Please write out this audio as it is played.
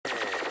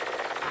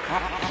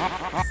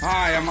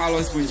Hi, I'm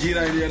Alois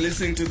Bunjira and you're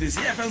listening to the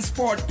ZFM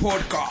Sport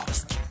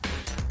Podcast.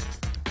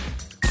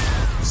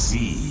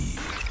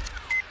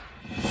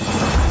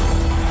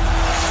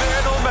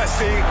 Lionel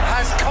Messi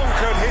has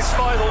conquered his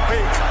final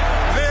peak.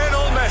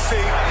 Lionel Messi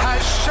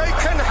has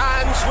shaken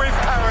hands with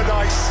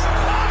paradise.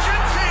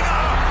 Argentina,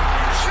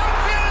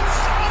 champions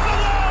of the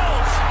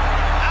world,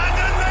 and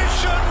the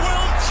nation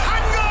will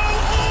tango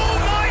all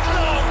night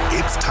long.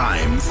 It's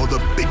time for the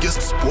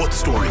biggest sports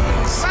stories.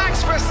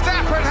 Max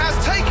Verstappen has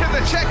taken the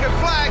checkered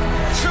flag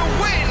to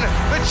win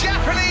the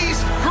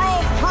Japanese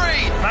Grand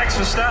Prix. Max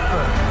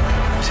Verstappen,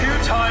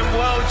 two-time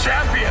world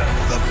champion.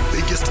 The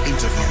biggest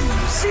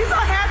interviews. These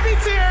are happy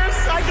tears,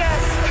 I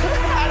guess.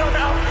 I don't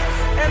know.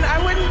 And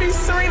I wouldn't be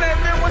Serena if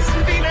it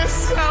wasn't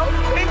Venus. So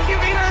thank you,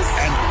 Venus.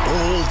 And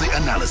all the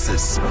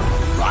analysis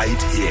right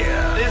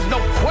here. There's no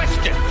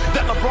question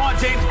that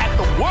LeBron James, at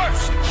the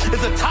worst,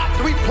 is a top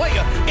 3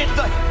 player in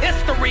the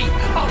history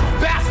of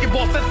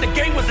basketball since the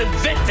game was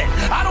invented.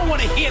 I don't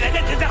want to hear that.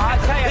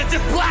 It's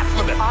just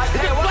blasphemous.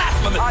 It's just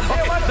blasphemous.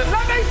 Okay,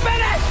 let me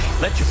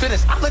finish. Let you finish.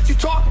 I'll let you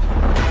talk.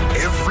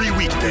 Every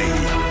weekday,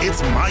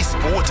 it's my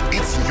sport,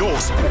 it's your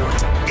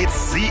sport.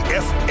 It's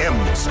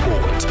ZFM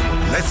Sport.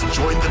 Let's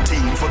join the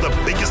team for the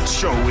biggest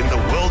show in the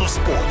world of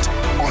sport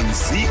on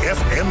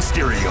ZFM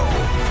Stereo.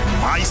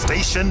 My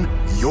station,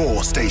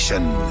 your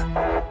station.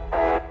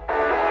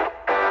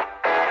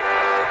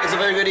 It's a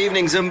very good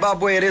evening,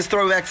 Zimbabwe. It is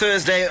Throwback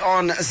Thursday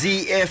on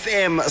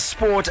ZFM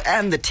Sport,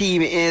 and the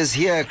team is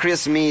here.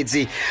 Chris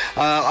Meadzi,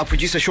 our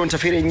producer Sean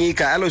Tafiri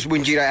Nyika, Alois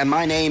Bunjira, and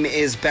my name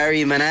is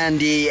Barry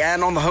Manandi.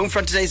 And on the home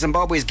front today,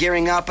 Zimbabwe is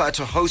gearing up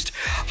to host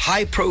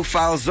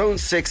high-profile Zone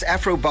 6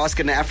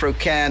 Afro-Basket and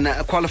Afro-Can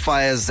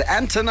qualifiers.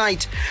 And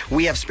tonight,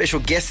 we have special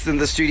guests in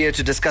the studio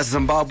to discuss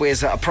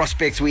Zimbabwe's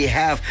prospects. We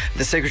have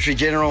the Secretary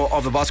General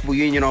of the Basketball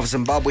Union of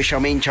Zimbabwe,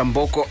 Charmaine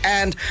Chamboko,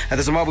 and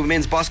the Zimbabwe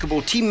men's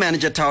basketball team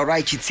manager,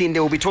 Taorai Chitsinde.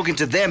 We'll be talking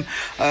to them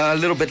a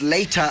little bit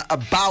later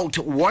about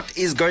what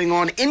is going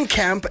on in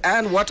camp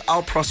and what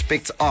our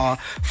prospects are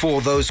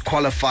for those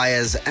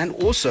qualifiers, and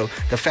also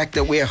the fact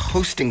that we're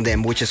hosting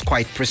them, which is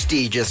quite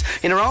prestigious.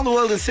 In Around the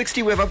World in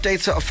 60, we have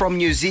updates from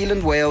New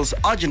Zealand, Wales,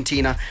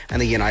 Argentina, and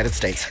the United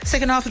States.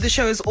 Second half of the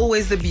show is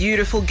always the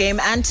beautiful game,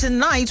 and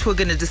tonight we're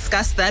going to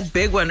discuss that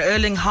big one.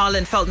 Erling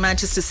Haaland felt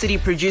Manchester City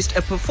produced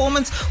a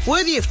performance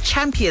worthy of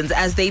champions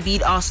as they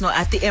beat Arsenal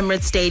at the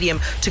Emirates Stadium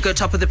to go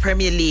top of the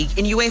Premier League.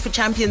 In UEFA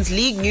Champions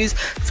League news,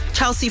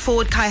 Chelsea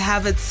forward Kai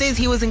Havertz says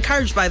he was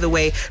encouraged by the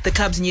way the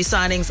club's new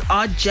signings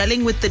are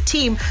gelling with the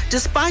team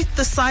despite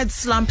the side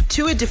slump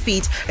to a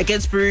defeat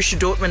against Borussia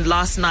Dortmund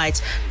last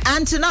night.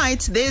 And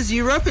tonight there's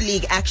Europa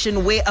League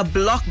action where a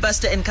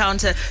blockbuster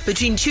encounter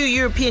between two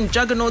European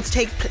juggernauts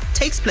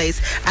takes place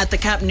at the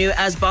Camp Nou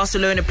as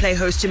Barcelona play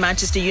host to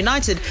Manchester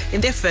United in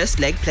their first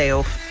leg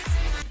playoff.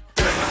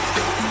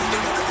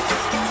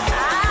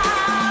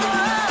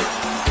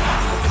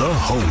 The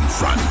Home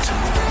Front.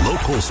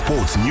 Local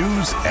sports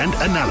news and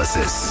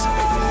analysis.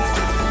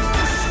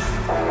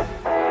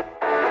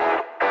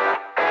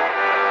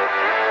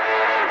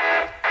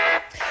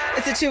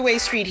 It's a two-way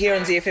street here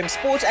on ZFM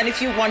Sport, and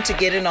if you want to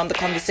get in on the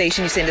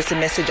conversation, you send us a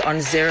message on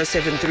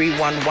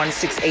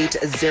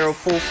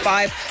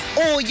 0731168045,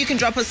 or you can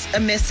drop us a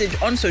message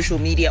on social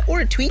media or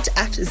a tweet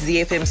at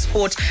ZFM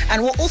Sport,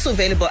 and we're also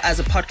available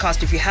as a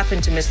podcast if you happen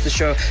to miss the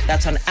show.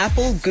 That's on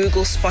Apple,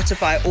 Google,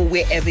 Spotify, or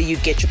wherever you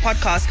get your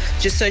podcast.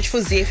 Just search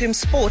for ZFM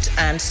Sport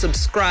and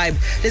subscribe.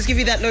 Let's give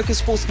you that local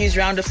sports news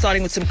roundup,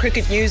 starting with some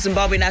cricket news.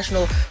 Zimbabwe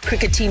national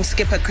cricket team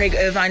skipper Craig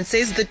Irvine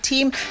says the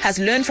team has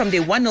learned from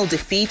their 1-0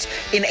 defeat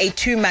in a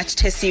 2-match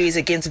test series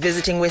against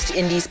visiting West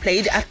Indies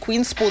played at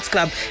Queen's Sports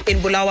Club in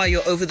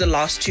Bulawayo over the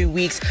last 2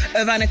 weeks.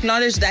 Irvine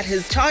acknowledged that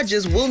his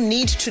charges will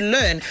need to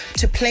learn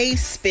to play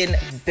spin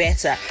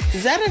better.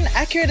 Is that an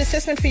accurate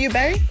assessment for you,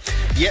 Barry?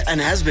 Yeah,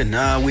 and has been.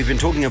 We've been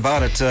talking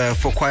about it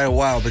for quite a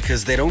while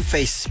because they don't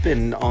face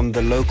spin on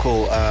the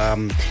local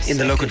in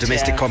the local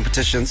domestic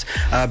competitions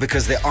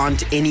because there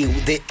aren't any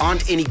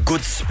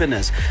good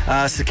spinners.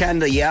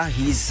 Sikandar,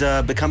 he's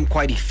become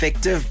quite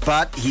effective,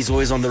 but he's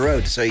always on the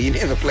road, so he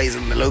never plays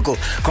in the local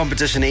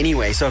competition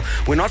anyway. So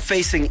we're not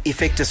facing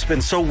effective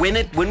spin. So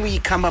when we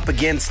come up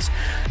against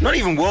not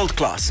even world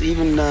class,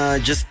 even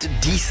just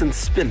decent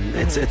spin,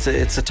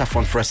 it's a tough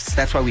one for us.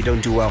 That's why we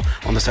don't do well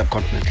on the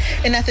subcontinent.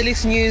 In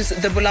athletics news,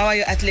 the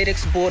Bulawayo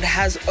Athletics Board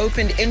has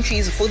opened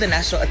entries for the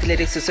National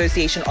Athletics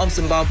Association of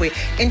Zimbabwe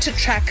into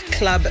track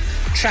club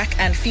track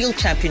and field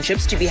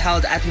championships to be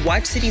held at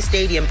White City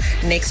Stadium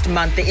next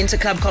month. The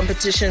interclub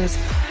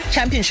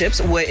championships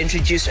were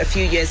introduced a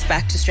few years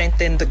back to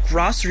strengthen the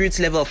grassroots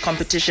level of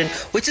competition,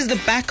 which is the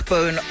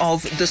backbone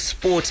of the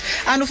sport.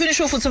 And we'll finish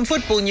off with some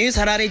football news.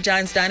 Harare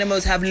Giants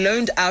Dynamos have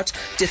loaned out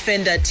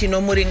defender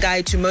Tino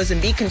Muringai to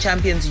Mozambican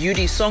champions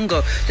UD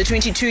Songo. The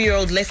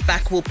 22-year-old left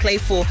back will play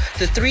for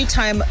the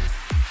 3-time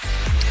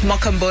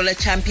Mokambola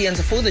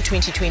champions for the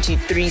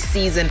 2023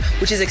 season,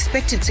 which is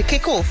expected to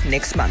kick off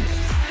next month.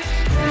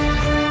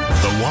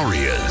 The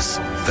Warriors,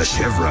 the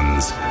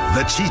Chevrons,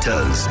 the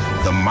Cheetahs,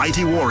 the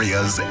Mighty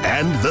Warriors,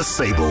 and the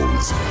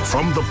Sables.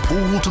 From the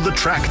pool to the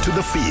track to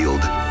the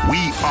field,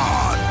 we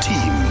are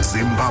Team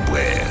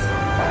Zimbabwe.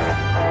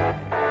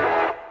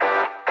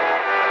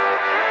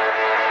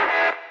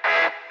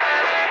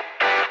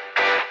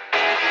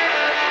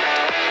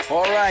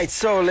 All right,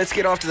 so let's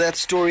get off to that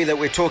story that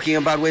we're talking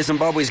about, where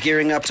Zimbabwe is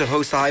gearing up to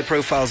host the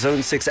high-profile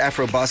Zone 6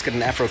 Afro-Basket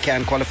and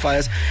Afro-Can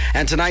qualifiers.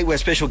 And tonight we're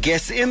special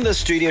guests in the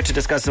studio to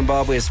discuss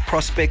Zimbabwe's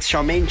prospects.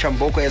 Charmaine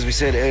Chamboko, as we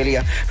said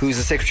earlier, who is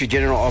the Secretary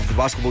General of the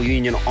Basketball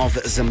Union of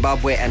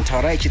Zimbabwe, and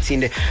Tarai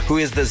Chitsinde, who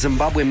is the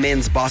Zimbabwe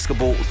men's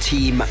basketball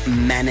team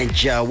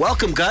manager.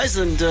 Welcome, guys,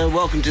 and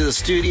welcome to the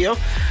studio.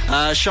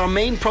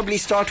 Charmaine, probably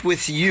start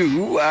with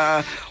you.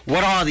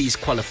 What are these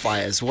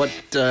qualifiers?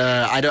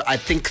 I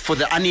think for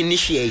the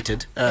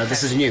uninitiated,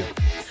 this is new.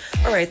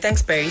 All right,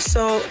 thanks, Barry.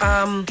 So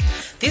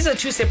these are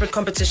two separate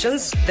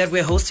competitions that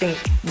we're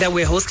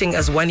hosting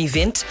as one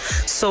event.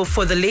 So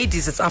for the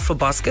ladies, it's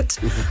AfroBasket.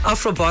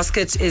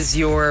 AfroBasket is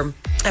your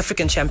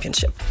African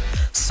Championship.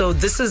 So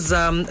this is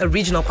a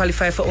regional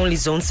qualifier for only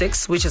Zone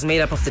 6, which is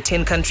made up of the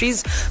 10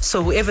 countries.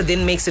 So whoever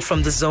then makes it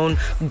from the zone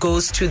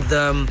goes to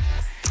the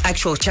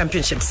actual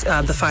championships,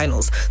 the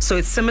finals. So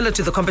it's similar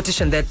to the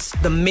competition that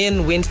the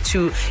men went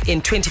to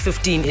in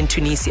 2015 in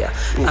Tunisia.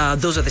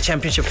 Those are the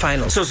championship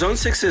finals. So Zone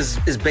 6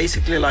 is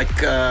basically like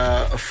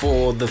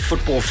for the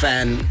football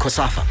fan,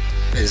 COSAFA.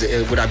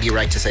 Would I be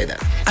right to say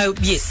that?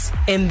 Yes.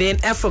 And then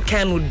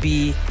Afro-Can would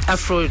be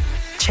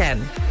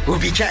Afro-Chan.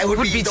 Would be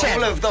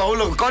the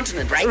whole of the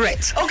continent, right?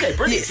 Right. Okay,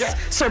 brilliant. Yes.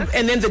 Yeah. So,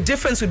 and then the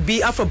difference would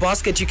be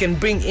AfroBasket, you can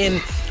bring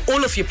in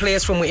all of your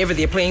players from wherever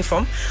they're playing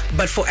from.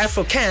 But for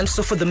Afro-Can,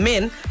 so for the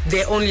men,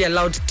 they're only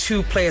allowed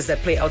 2 players that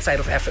play outside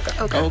of Africa.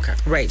 Okay. Okay.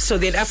 Right. So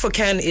then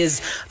Afro-Can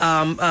is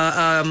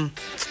a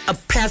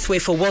pathway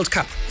for World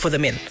Cup for the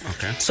men.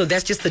 Okay. So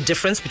that's just the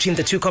difference between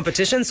the two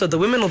competitions. So the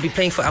women will be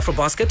playing for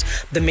AfroBasket,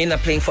 the men are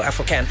playing for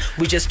Afro-Can.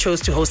 We just chose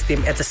to host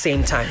them at the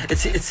same time. It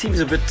seems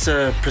a bit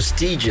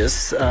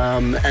prestigious,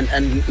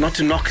 and not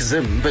to knock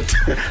Zim, but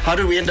how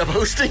do we end up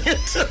hosting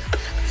it?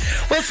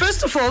 Well,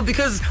 first of all,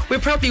 because we're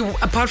probably,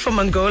 apart from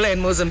Angola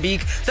and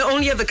Mozambique, the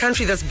only other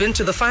country that's been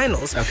to the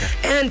finals. Okay.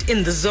 And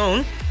in the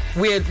zone,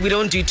 we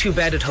don't do too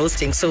bad at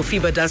hosting. So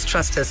FIBA does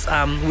trust us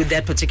with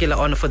that particular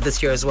honor for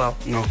this year as well.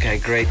 Okay,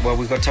 great. Well,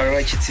 we've got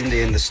Tarai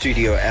Chitsinde in the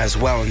studio as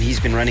well, and he's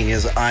been running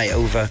his eye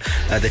over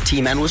the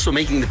team and also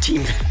making the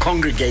team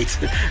congregate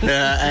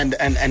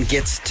and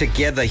gets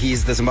together.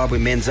 He's the Zimbabwe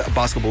men's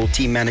basketball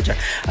team manager.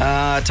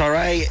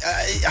 Tarai,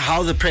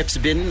 how the prep's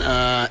been?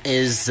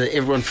 Is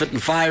everyone fit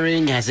and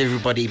firing? Has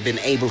everybody been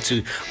able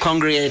to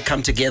congregate,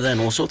 come together,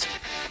 and all sorts?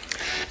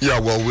 Yeah,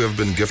 well, we have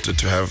been gifted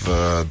to have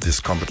this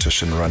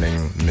competition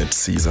running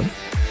mid-season.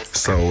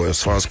 So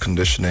as far as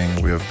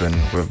conditioning, we have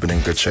been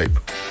in good shape.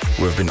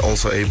 We've been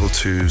also able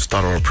to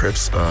start our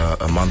preps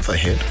a month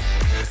ahead,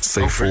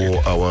 save for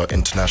our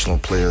international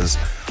players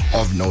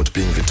of note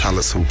being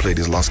Vitalis, who played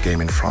his last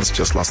game in France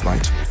just last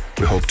night.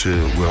 We hope to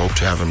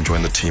have him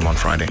join the team on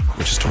Friday,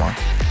 which is tomorrow.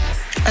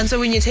 And so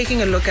when you're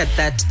taking a look at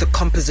that, the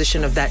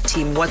composition of that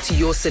team, what's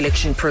your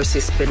selection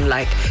process been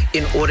like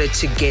in order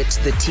to get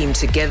the team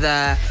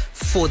together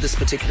for this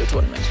particular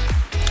tournament?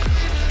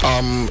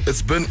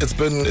 It's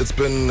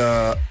been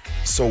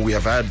so we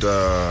have had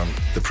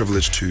the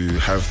privilege to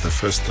have the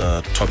first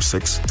top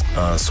 6.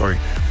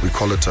 We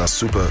call it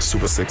Super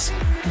 6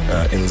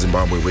 in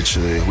Zimbabwe,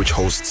 which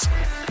hosts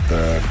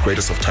the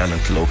greatest of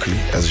talent locally,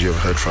 as you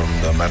have heard from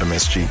the Madam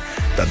SG,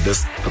 that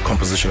the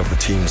composition of the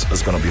teams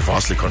is going to be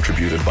vastly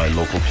contributed by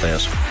local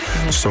players.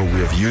 So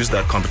we have used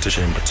that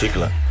competition in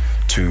particular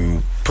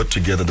to put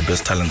together the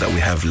best talent that we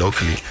have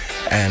locally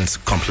and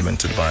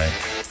complemented by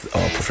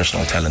our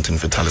professional talent in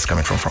Vitalis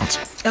coming from France.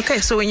 Okay,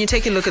 so when you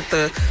take a look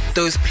at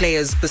those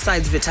players,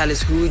 besides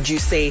Vitalis, who would you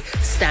say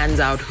stands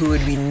out? Who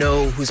would we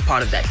know who's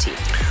part of that team?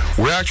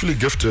 We're actually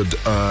gifted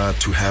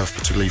to have,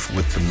 particularly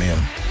with the men,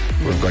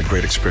 we've got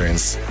great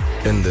experience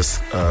in this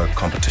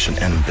competition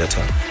and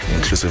better,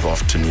 inclusive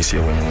of Tunisia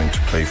when we went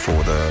to play for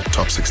the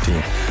top 16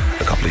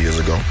 a couple of years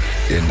ago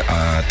in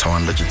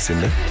Tawanda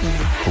Chitsinde,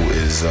 who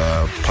is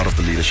part of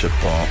the leadership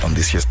on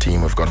this year's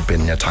team. We've got Ben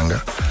Nyatanga.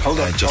 Hold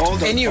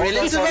on. Any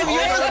relative of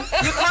yours?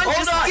 You can't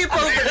just skip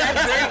over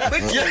that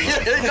very quickly.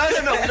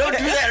 No, we don't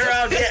do that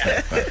around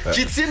here.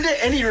 Chitsinde,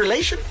 any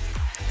relation?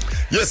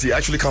 Yes, he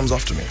actually comes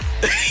after me.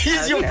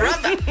 He's your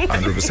brother.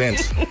 100%.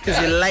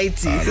 He's your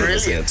lighty.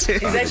 Brilliant.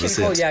 He's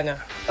actually called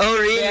Younger. Oh,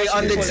 really?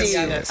 On the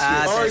team? Yes.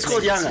 It's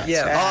called Younger.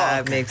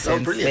 Yeah. Makes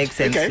sense. Makes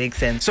sense. Okay. Makes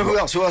sense. So who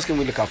else can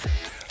we look out for?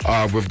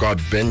 We've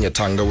got Ben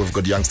Nyatanga. We've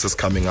got youngsters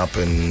coming up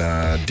in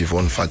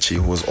Devon Fachi,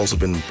 who has also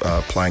been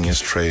plying his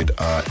trade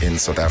in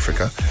South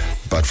Africa.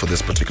 But for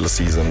this particular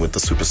season with the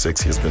Super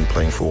 6, he's been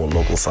playing for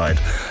local side,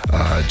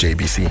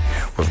 JBC.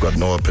 We've got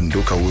Noah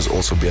Penduka, who's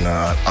also been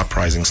an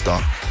uprising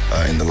star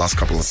in the last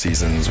couple of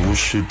seasons, who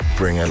should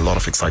bring a lot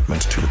of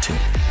excitement to the team.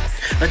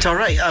 That's all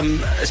right.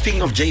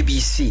 Speaking of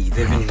JBC,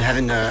 they've been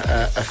having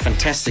a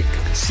fantastic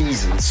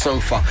season so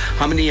far.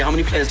 How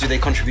many players do they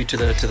contribute to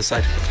the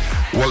side?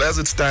 Well, as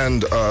it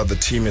stands, the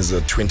team is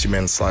a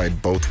 20-man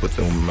side, both with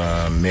the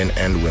men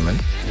and women.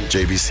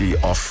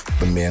 JBC off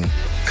the men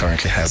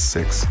currently has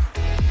 6.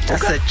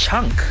 That's a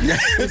chunk.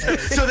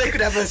 So they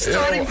could have a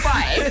starting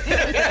 5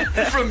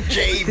 from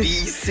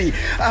JBC.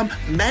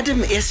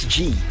 Madam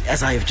SG,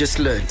 as I have just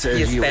learned,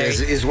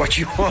 is what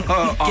you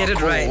are. Get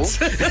it right.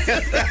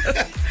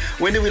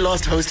 When did we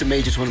last host a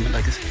major tournament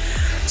like this?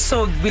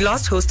 So we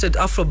last hosted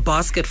Afro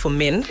Basket for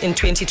men in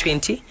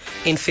 2020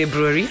 in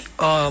February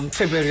of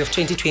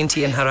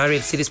 2020 in Harare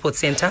at City Sports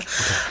Center. Okay.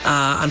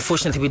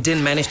 Unfortunately, we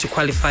didn't manage to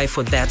qualify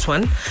for that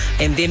one.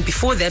 And then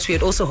before that, we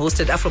had also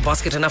hosted Afro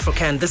Basket and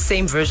Afro-Can, the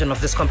same version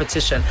of this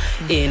competition,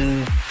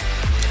 in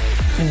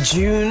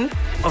June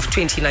of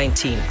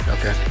 2019.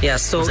 Okay. Yeah.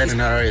 So was that in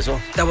Harare as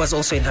well? That was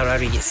also in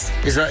Harare. Yes.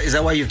 Is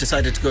that why you've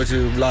decided to go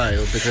to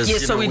Layo? Because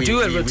yes. So we do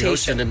a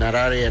rotation. We hosted in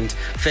Harare and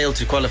failed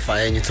to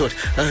qualify, and you thought,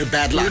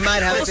 bad luck. We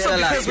might have also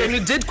because when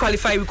we did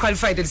qualify, we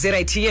qualified at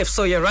ZITF.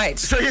 So you're right.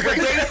 So you're going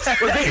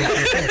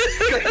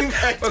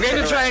we're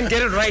going to try and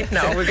get it right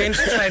now. We're going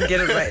to try and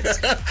get it right.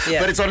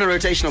 Yeah. But it's on a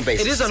rotational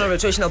basis. It is on a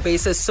rotational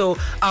basis. So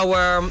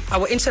our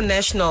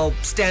international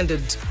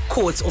standard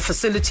courts or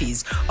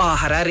facilities are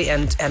Harare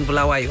and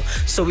Bulawayo.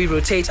 So we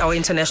rotate our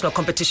international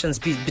competitions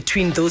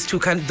between those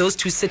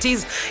two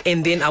cities,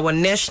 and then our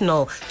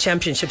national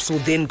championships will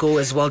then go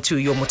as well to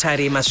your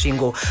Mutare,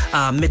 Masvingo,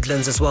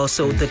 Midlands as well.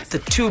 So the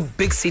two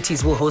big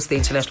cities will host the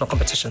international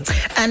competitions.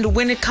 And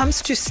when it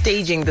comes to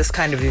staging this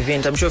kind of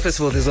event, I'm sure first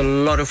of all there's a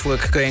lot of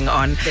work going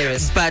on. There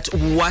is. But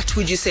what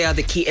would you say are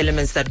the key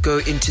elements that go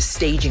into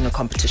staging a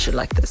competition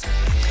like this?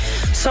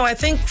 So I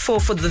think for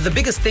the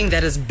biggest thing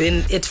that has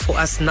been it for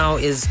us now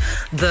is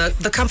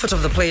the comfort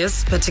of the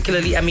players,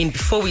 particularly. I mean,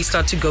 before we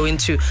start to go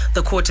into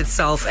the court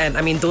itself, and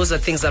I mean those are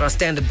things that are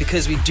standard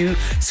because we do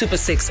Super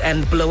 6,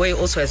 and Bulawayo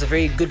also has a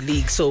very good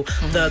league. So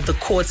the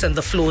courts and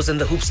the floors and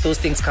the hoops, those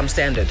things come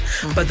standard.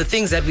 But the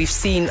things that we've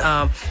seen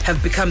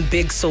have become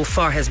big so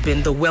far has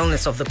been the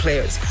wellness of the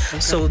players. Okay.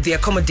 So the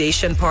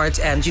accommodation part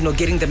and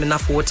getting them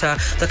enough water,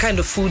 the kind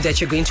of food that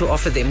you're going to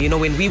offer them.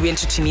 When we went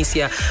to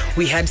Tunisia,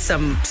 we had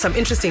some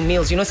interesting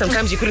meals.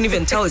 Sometimes you couldn't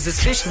even tell, is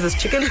this fish, is this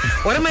chicken?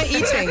 What am I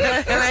eating?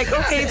 And like,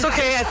 okay, it's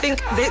okay. I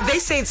think they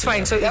say it's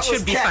fine, so it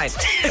should be fine.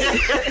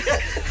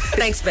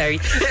 Thanks, Barry.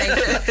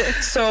 Thank you.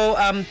 So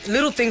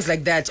little things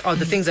like that are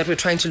the things that we're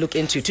trying to look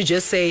into, to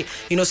just say,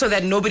 so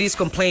that nobody's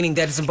complaining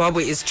that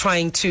Zimbabwe is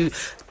trying to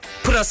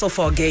put us off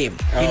our game,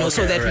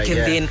 so that we can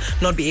then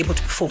not be able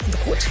to perform on the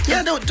court.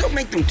 Yeah, don't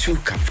make them too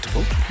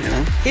comfortable,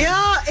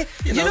 Yeah,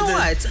 you know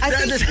what? I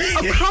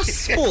think across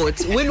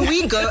sports, when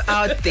we go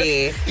out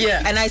there,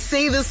 and I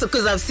say this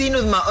because I've seen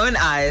with my own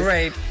eyes,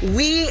 right,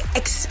 we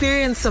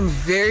experience some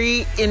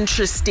very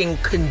interesting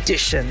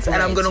conditions. Right.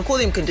 And I'm going to call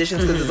them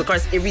conditions because it's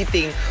across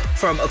everything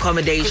from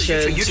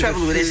accommodation. So you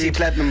travel with SC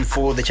Platinum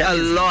for the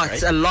Champions League,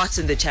 right? A lot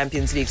in the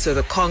Champions League. So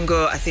the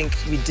Congo, I think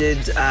we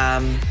did...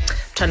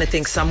 trying to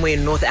think somewhere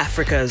in North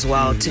Africa as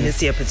well,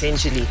 Tunisia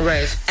potentially.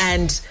 Right.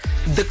 And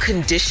the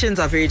conditions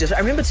are very different.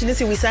 I remember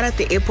Tunisia, we sat at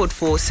the airport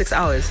for 6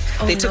 hours.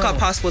 They took our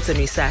passports and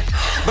we sat.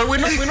 But we're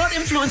not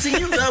influencing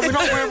you.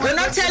 We're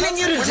not telling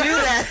you to do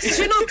that.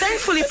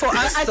 Thankfully for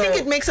us, I think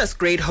it makes us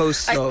great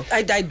hosts, though.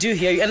 I do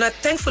hear you. And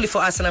thankfully for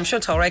us, and I'm sure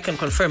Taurai can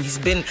confirm, he's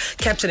been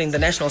captaining the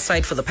national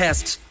side for the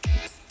past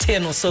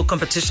 10 or so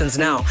competitions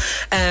now,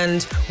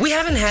 and we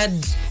haven't had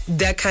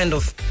that kind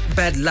of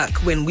bad luck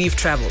when we've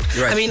traveled.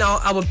 Right. I mean,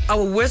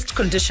 our worst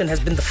condition has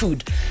been the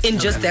food, in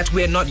just that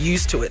we're not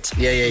used to it.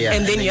 Yeah.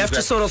 And then you have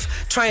to sort of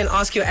try and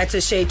ask your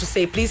attaché to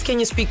say, please, can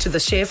you speak to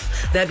the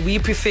chef that we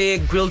prefer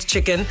grilled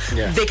chicken?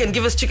 Yeah. They can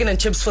give us chicken and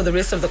chips for the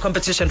rest of the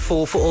competition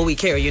for all we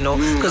care,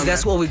 because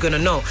that's what we're going to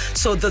know.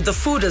 So the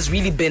food has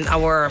really been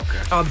our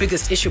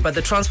biggest issue, but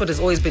the transport has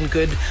always been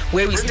good.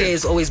 Where we stay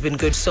has always been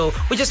good. So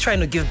we're just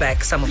trying to give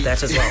back some of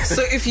that as well.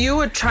 So if you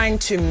were trying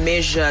to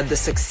measure the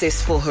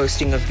successful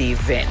hosting of the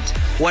event,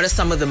 what are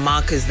some of the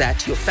markers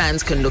that your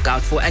fans can look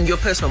out for, and your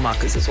personal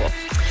markers as well?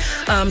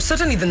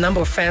 Certainly the number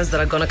of fans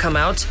that are going to come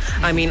out.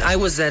 I mean, I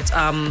was at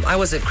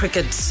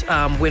cricket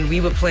when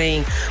we were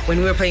playing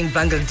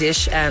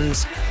Bangladesh, and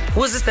who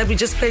was this that we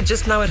just played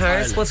just now at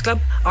Harare Sports Club?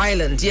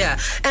 Ireland, yeah.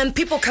 And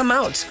people come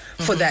out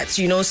for that,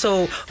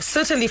 So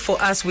certainly for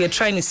us, we are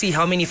trying to see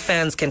how many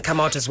fans can come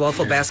out as well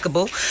for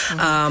basketball.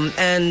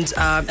 And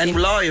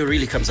Bulawayo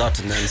really comes out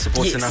and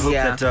supports, yes, and I hope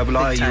that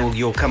Bulawayo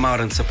you'll come out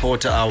and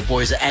support our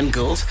boys and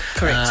girls.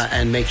 Correct.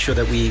 And make sure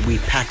that we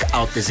pack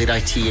out the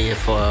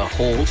ZITF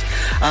halls.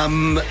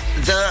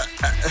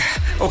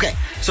 Okay,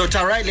 so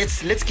Taurai,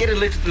 let's get a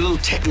little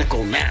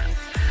technical now.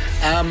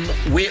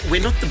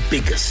 We're not the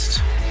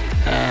biggest.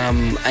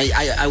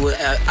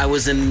 I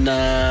was in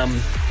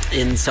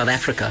South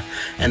Africa,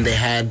 and they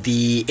had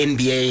the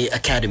NBA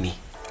Academy.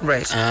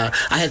 Right.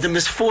 I had the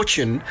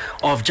misfortune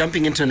of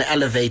jumping into an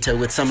elevator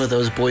with some of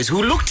those boys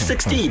who looked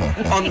 16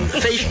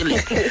 facially,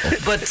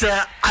 but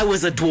I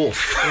was a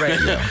dwarf.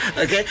 Right.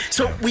 Okay.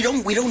 So we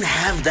don't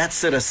have that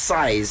sort of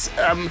size.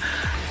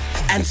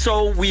 And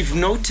so we've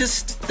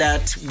noticed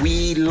that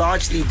we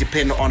largely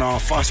depend on our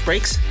fast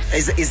breaks.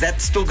 Is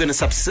that still going to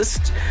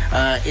subsist?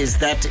 Is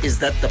that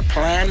the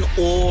plan,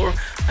 or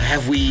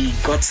Have we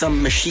got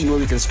some machine where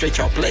we can stretch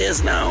our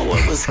players now?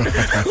 What's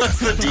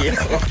the deal?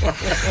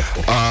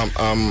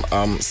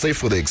 Say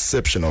for the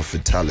exception of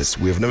Vitalis,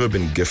 we have never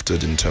been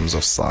gifted in terms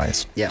of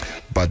size. Yeah.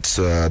 But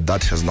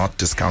that has not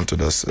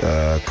discounted us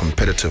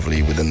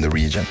competitively within the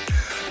region.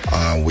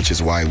 Which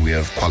is why we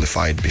have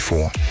qualified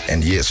before.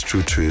 And yes,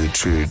 true to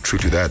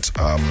that,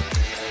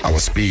 our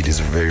speed is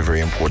very,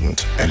 very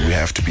important, and we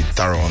have to be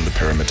thorough on the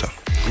perimeter.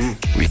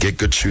 We get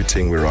good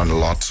shooting, we run a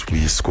lot,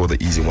 we score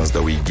the easy ones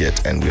that we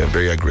get, and we are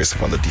very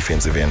aggressive on the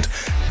defensive end.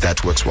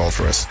 That works well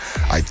for us.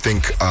 I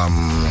think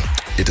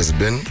it has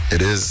been,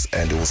 it is,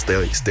 and it will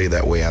stay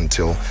that way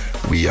until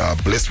we are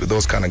blessed with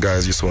those kind of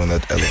guys you saw in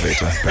that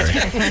elevator, Barry.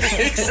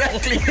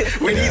 Exactly.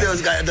 We need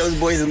those guys, those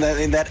boys in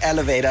that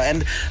elevator.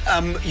 And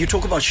you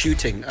talk about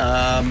shooting,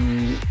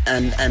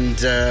 and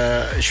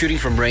shooting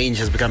from range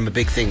has become a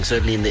big thing,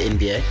 certainly in the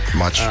NBA.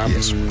 Much,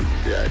 yes.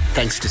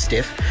 Thanks to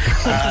Steph.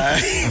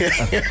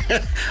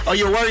 Oh,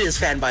 you're a Warriors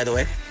fan, by the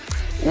way.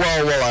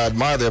 Well, I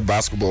admire their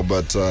basketball,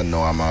 but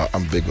no,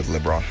 I'm big with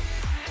LeBron.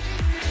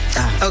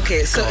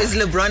 Okay, so is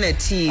LeBron a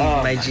team,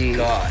 my G?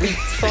 God.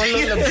 Follow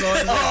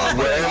LeBron.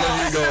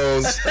 Wherever he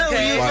goes,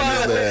 Okay,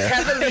 find me there.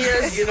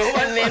 Cavaliers,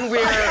 and then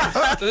we're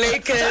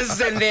Lakers,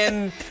 and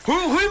then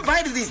Who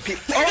invited these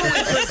people? Oh,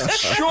 it was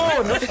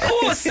Sean. Of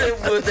course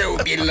there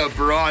would be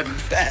LeBron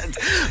fans.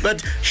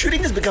 But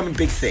shooting has become a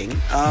big thing.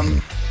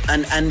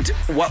 And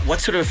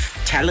what sort of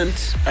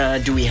talent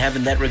do we have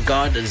in that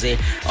regard?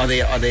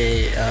 Are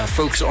there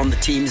folks on the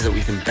teams that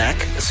we can back?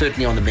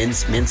 Certainly on the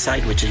men's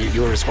side, which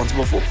you're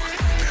responsible for.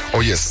 Oh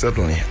yes,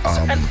 certainly.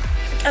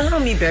 Allow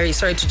me, Barry,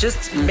 sorry, to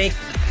just make...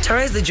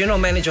 Tara is the general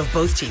manager of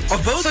both teams.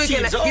 Of both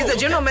teams? He's the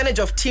general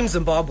manager of Team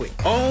Zimbabwe.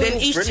 Oh, then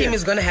each brilliant. team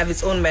is going to have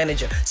its own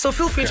manager. So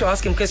feel free to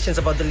ask him questions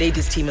about the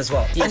ladies' team as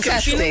well.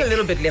 He's feeling a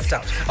little bit left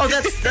out. Oh,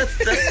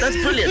 that's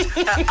brilliant.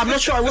 I'm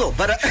not sure I will,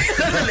 but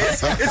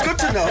nonetheless, it's good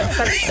to know.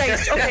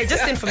 Thanks. Okay,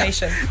 just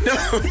information. No,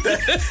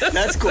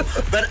 that's cool.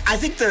 But I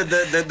think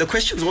the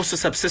questions also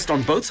subsist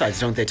on both sides,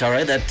 don't they,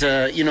 Tara? That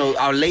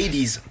our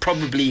ladies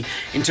probably,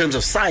 in terms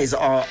of size,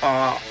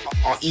 are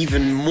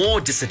even more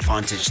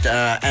disadvantaged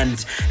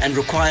and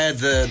require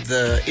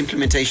the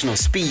implementation of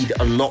speed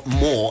a lot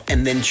more,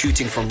 and then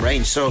shooting from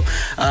range. So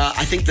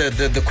I think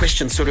the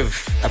question sort of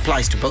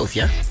applies to both.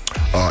 Yeah.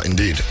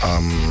 Indeed.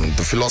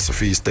 The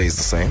philosophy stays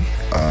the same.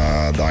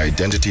 The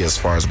identity as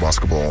far as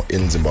basketball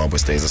in Zimbabwe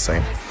stays the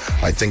same.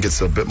 I think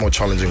it's a bit more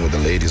challenging with the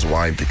ladies.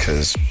 Why?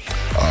 Because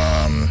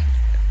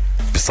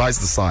besides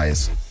the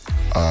size,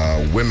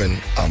 women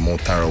are more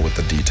thorough with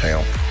the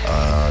detail.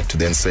 To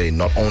then say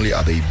not only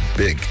are they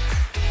big,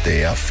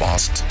 they are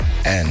fast,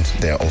 and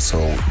they're also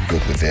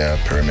good with their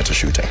perimeter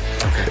shooting.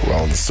 Okay.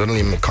 Well,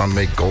 certainly can't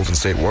make Golden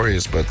State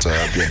Warriors, but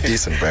they're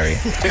decent, Barry.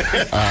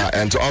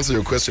 And to answer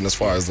your question as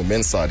far as the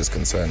men's side is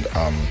concerned,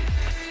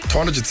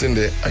 Twana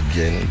Jitsinde,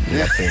 again,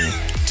 nothing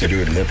to do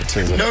with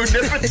nepotism. No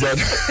nepotism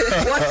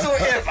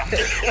whatsoever.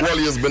 Well,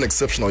 he has been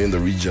exceptional in the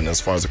region as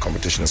far as the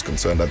competition is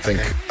concerned. I think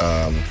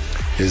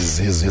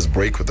his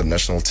break with the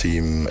national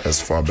team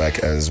as far back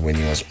as when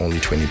he was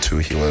only 22,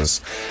 he was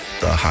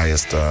the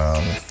highest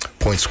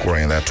point scorer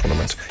in that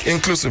tournament,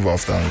 inclusive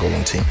of the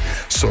Angolan team.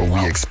 So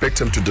we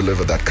expect him to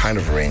deliver that kind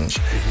of range.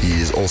 He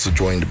is also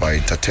joined by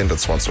Tatenda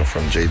Swanson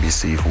from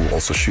JBC, who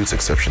also shoots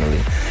exceptionally,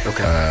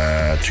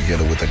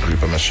 together with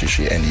Agrippa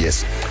Mashishi. And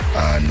yes,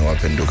 Noah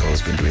Penduka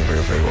has been doing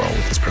very, very well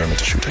with his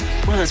perimeter shooting.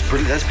 Well, that's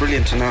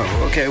brilliant to know.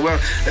 Okay, well,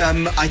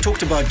 I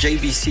talked about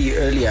JBC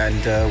earlier,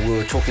 and we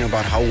were talking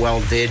about how well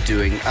they're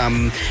doing.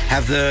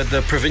 Have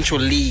the provincial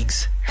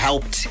leagues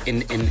helped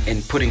in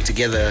putting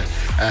together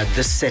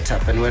this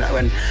setup? And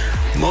when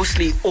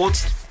mostly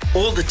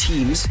all the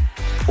teams,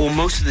 or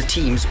most of the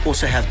teams,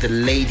 also have the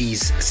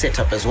ladies set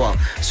up as well.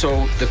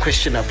 So the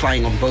question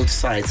applying on both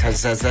sides,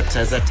 has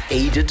that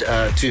aided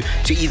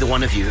to either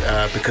one of you?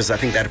 Because I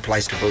think that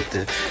applies to both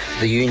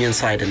the union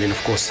side and then,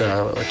 of course,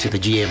 to the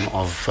GM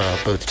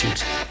of both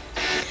teams.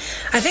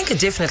 I think it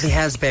definitely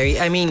has, Barry.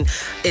 I mean,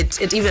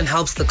 it even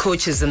helps the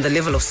coaches and the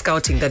level of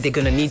scouting that they're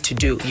going to need to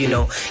do.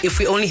 If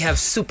we only have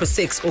Super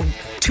 6 or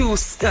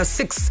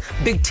 6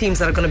 big teams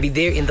that are going to be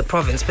there in the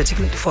province,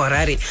 particularly for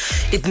Harare,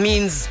 it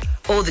means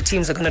all the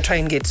teams are going to try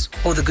and get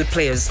all the good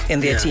players in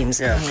their teams.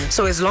 Yeah. Mm-hmm.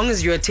 So as long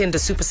as you attend the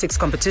Super 6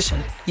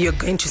 competition, you're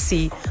going to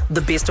see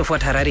the best of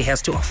what Harare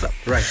has to offer.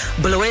 Right.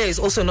 Bulawayo is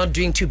also not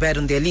doing too bad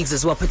on their leagues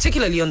as well,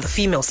 particularly on the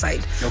female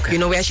side. Okay.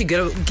 We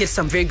actually get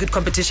some very good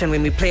competition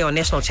when we play our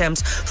national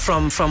champs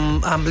from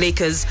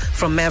Lakers,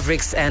 from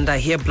Mavericks, and I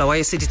hear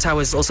Bulawayo City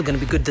Tower is also going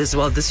to be good as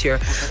well this year.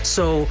 Okay.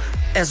 So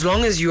as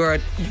long as you are,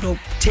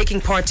 taking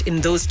part in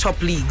those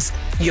top leagues,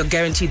 you're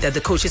guaranteed that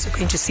the coaches are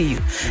going to see you.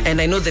 Mm-hmm.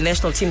 And I know the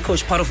national team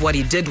coach, part of what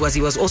he did was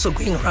he was also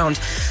going around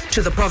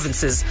to the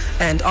provinces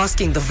and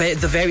asking the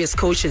various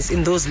coaches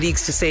in those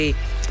leagues to say,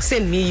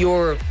 send me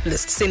your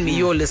list,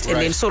 and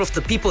then sort of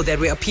the people that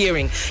were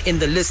appearing in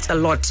the list a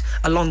lot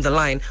along the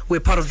line were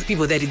part of the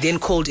people that he then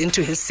called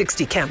into his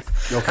 60 camp.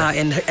 Okay.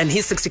 And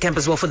his 60 camp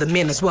as well for the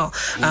men as well.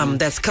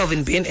 That's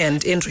Calvin Bin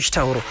and Enrich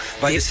Tauro.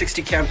 By the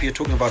 60 camp, you're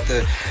talking about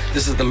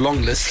this is the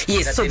long list.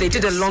 Yes, so they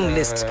did a long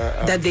list. rest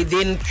that they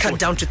then cut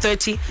down to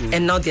 30,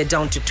 and now they're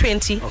down to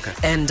 20. Okay.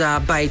 And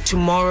by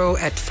tomorrow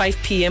at 5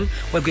 p.m.,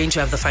 we're going to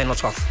have the final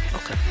 12.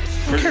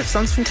 Okay,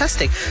 sounds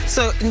fantastic.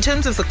 So in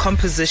terms of the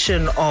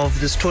composition of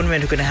this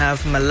tournament, we're going to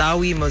have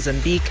Malawi,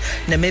 Mozambique,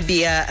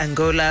 Namibia,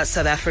 Angola,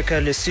 South Africa,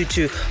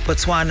 Lesotho,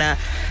 Botswana.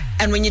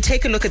 And when you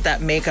take a look at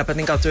that makeup, I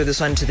think I'll throw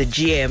this one to the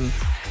GM.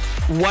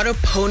 What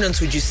opponents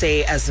would you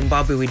say as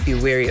Zimbabwe would be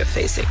wary of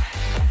facing?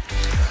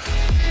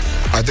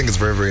 I think it's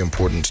very, very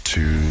important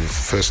to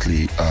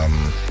firstly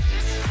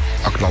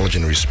acknowledge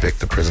and respect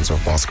the presence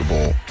of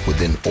basketball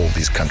within all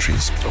these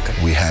countries. Okay.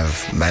 We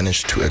have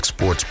managed to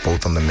export,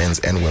 both on the men's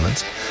and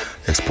women's,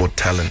 export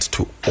talent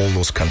to all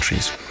those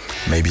countries.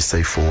 Maybe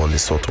say for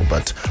Lesotho,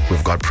 but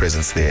we've got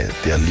presence there.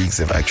 Their leagues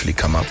have actually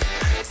come up.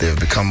 They've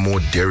become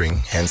more daring,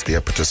 hence their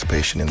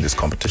participation in these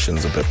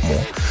competitions a bit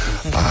more.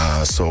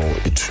 So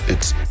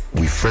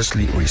we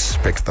firstly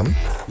respect them.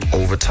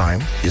 Over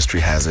time, history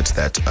has it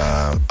that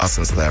us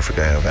in South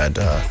Africa have had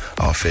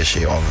our fair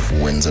share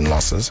of wins and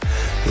losses.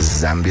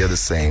 Zambia the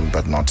same,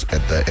 but not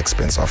at the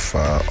expense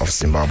of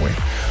Zimbabwe.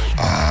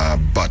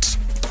 But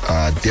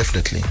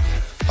definitely,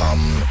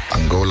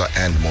 Angola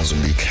and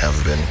Mozambique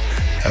have been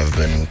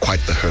quite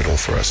the hurdle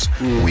for us.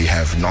 We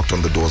have knocked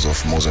on the doors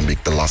of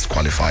Mozambique the last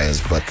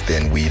qualifiers, but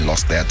then we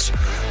lost that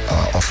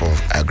off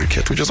of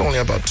aggregate, which is only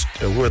about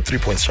we're 3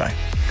 points shy.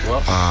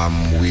 Wow.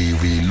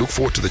 We look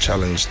forward to the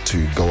challenge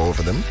to go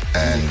over them,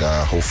 and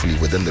hopefully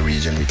within the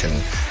region we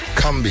can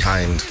come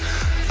behind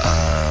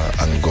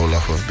Angola,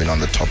 who have been on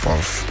the top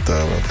of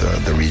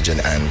the region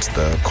and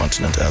the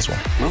continent as well.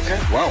 Okay,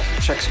 wow,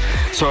 checks.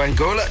 So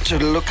Angola to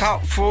look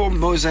out for,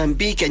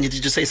 Mozambique, and you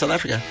did just say South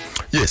Africa?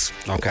 Yes.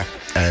 Okay.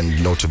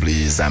 And notably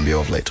Zambia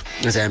of late.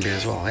 Zambia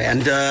as well.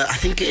 And I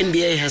think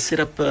NBA has set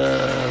up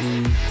a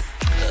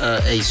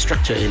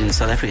structure in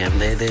South Africa, haven't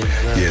they?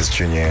 Yes,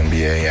 Junior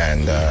NBA,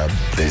 and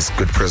there's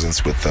good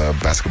presence with the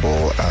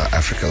Basketball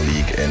Africa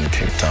League in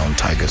Cape Town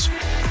Tigers.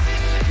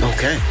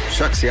 Okay,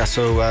 shucks, yeah,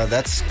 so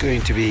that's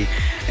going to be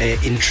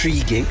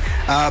intriguing.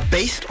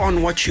 Based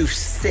on what you've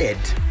said,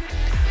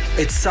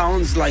 it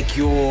sounds like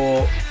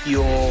you're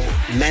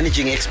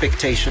managing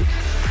expectation,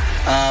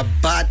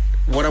 but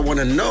what I want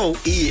to know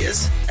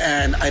is,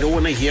 and I don't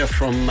want to hear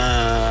from,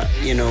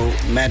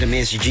 Madam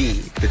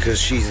SG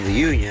because she's in the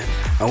union.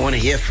 I want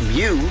to hear from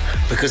you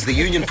because the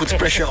union puts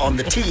pressure on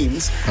the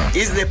teams.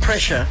 Is there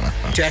pressure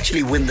to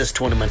actually win this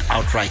tournament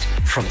outright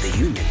from the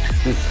union?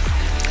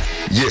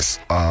 Yes,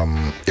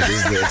 it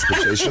is the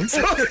expectation.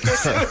 So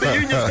the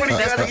union's putting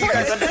you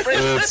guys under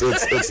pressure.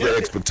 It's the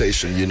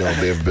expectation. You know,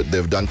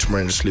 they've done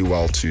tremendously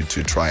well to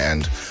try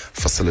and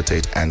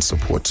facilitate and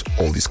support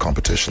all these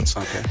competitions.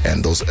 Okay.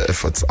 And those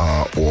efforts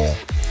are all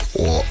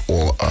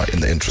in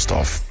the interest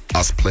of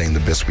us playing the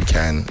best we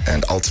can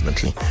and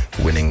ultimately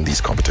winning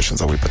these competitions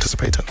that we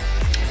participate in.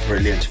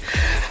 Brilliant.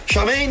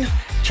 Charmaine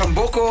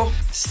Chamboko,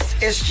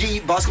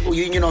 SG Basketball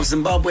Union of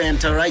Zimbabwe, and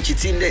Tarai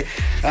Chitsinde,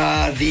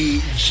 the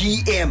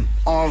GM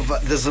of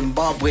the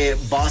Zimbabwe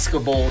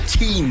basketball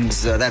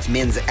teams. That's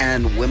men's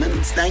and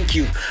women's. Thank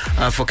you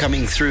for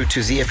coming through to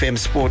ZFM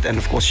Sport and,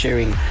 of course,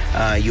 sharing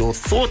your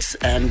thoughts.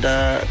 And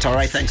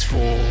Tarai, thanks for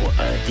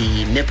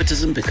the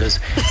nepotism, because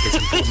it's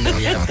important that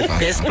we have the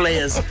best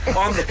players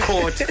on the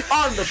court,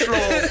 on the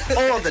floor,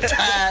 all the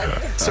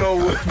time. So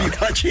we'll be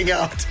watching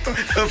out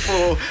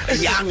for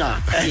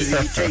Yanga as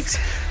he takes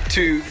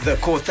to the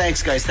court.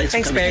 Thanks, guys. Thanks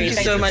for coming. Thank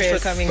you so much for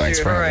coming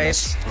through. All right.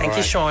 Thank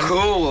you, Sean.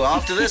 Cool.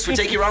 After this, we'll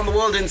take you around the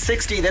world in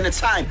 60. Then it's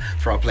time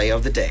for our play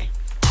of the day.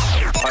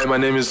 Hi, my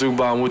name is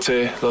Zumba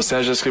Amute, Los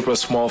Angeles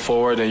Clippers small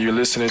forward, and you're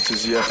listening to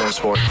ZFM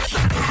Sport.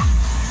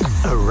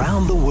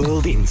 Around the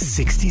world in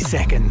 60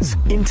 seconds.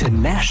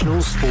 International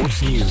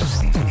sports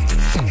news.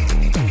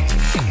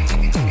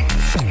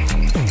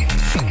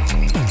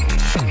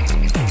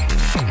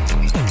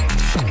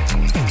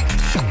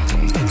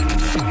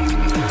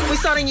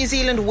 Starting New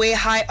Zealand, where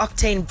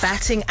high-octane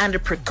batting and a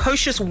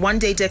precocious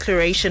one-day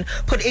declaration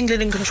put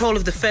England in control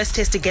of the first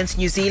test against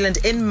New Zealand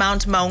in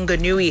Mount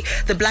Maunganui.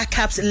 The Black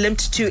Caps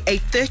limped to a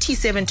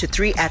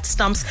 37-3 at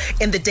stumps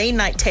in the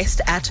day-night test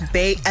at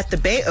the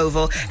Bay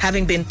Oval,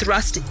 having been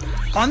thrust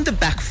on the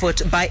back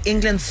foot by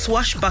England's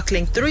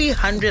swashbuckling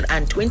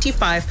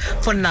 325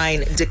 for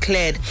 9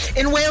 declared.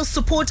 In Wales,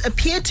 support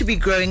appeared to be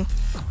growing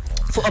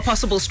for a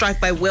possible strike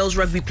by Wales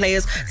rugby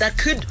players that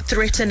could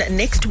threaten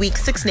next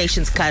week's Six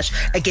Nations clash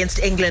against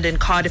England in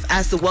Cardiff,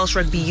 as the Welsh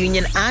Rugby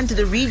Union and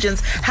the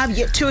regions have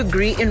yet to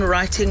agree in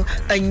writing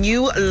a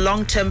new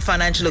long-term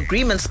financial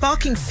agreement,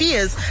 sparking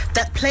fears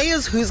that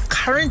players whose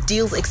current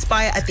deals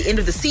expire at the end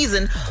of the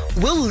season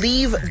will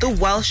leave the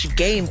Welsh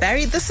game.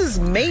 Barry, this is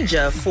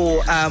major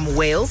for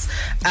Wales,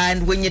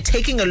 and when you're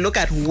taking a look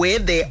at where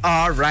they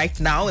are right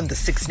now in the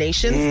Six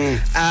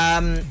Nations,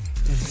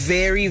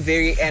 very,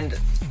 very, and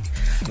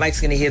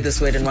Mike's going to hear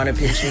this word and want to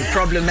pinch me.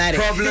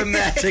 Problematic.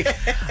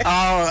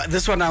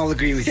 This one I'll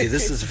agree with you.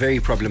 This is very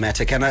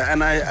problematic. And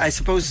I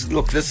suppose,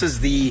 look, this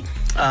is the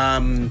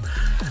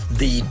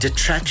the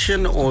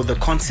detraction or the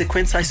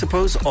consequence, I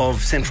suppose,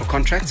 of central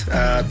contract.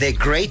 They're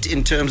great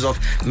in terms of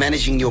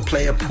managing your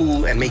player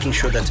pool and making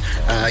sure that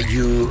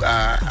you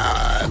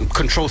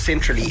control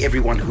centrally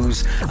everyone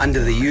who's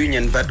under the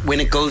union. But when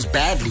it goes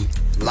badly,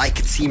 like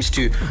it seems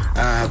to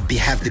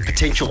have the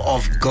potential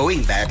of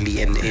going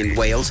badly in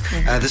Wales,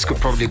 this could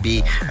probably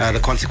be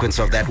the consequence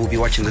of that. We'll be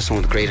watching this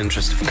one with great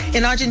interest.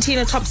 In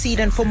Argentina, top seed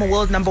and former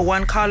world number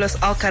one Carlos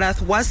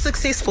Alcaraz was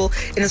successful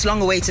in his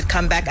long-awaited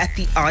comeback at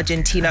the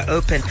Argentina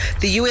Open.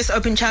 The US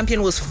Open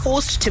champion was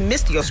forced to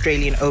miss the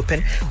Australian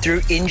Open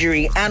through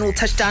injury and will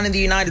touch down in the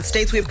United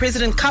States, where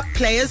President Cup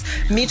players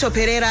Mito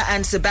Pereira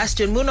and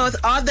Sebastian Munoz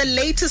are the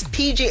latest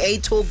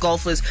PGA Tour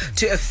golfers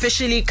to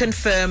officially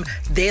confirm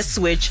their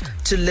switch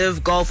to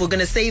Live Golf. We're going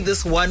to say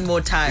this one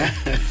more time.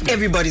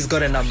 Everybody's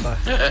got a number.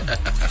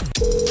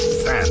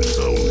 Fan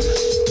Zone.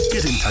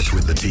 Get in touch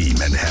with the team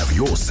and have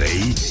your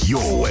say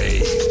your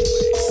way.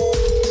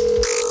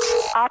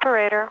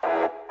 Operator.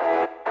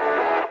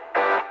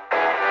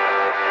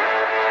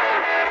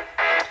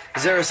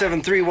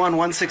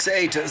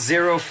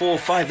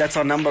 0731-168-045. That's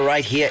our number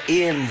right here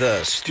in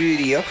the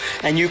studio.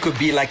 And you could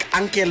be like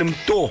Uncle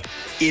Mto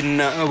in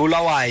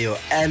Bulawayo.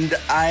 And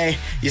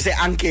you say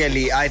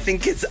Ankeli. I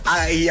think it's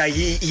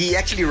he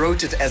actually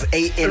wrote it as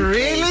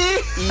A-N-K-E-L-I.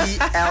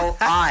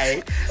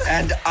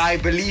 And I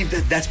believe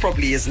that's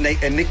probably his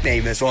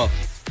nickname as well.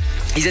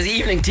 He says,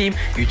 evening team,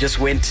 you just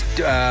went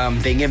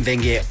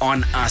Venge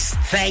on us.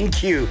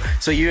 Thank you.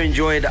 So you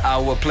enjoyed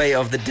our play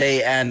of the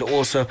day and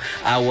also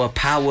our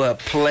power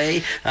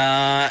play.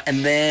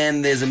 And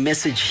then there's a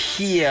message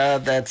here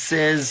that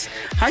says,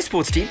 hi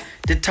sports team,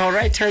 did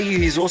Taurai tell you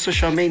he's also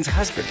Charmaine's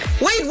husband?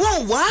 Wait,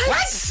 whoa, what?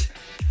 What?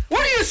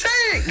 What are you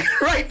saying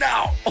right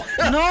now?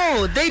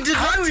 No, they did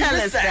not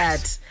tell us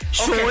that.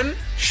 Okay.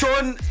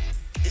 Sean,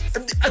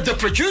 the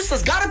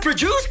producer's got to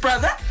produce,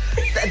 brother.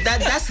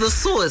 That's the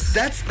source.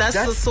 That's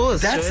the source.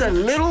 That's a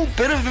little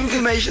bit of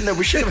information that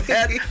we should have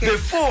had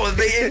before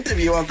the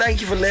interview. Well,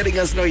 thank you for letting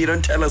us know. You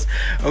don't tell us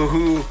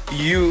who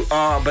you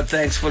are, but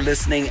thanks for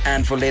listening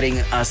and for letting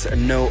us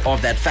know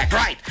of that fact.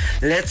 Right,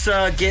 let's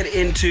get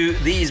into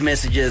these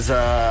messages.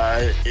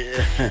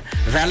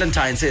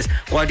 Valentine says,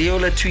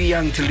 Guardiola too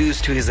young to lose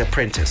to his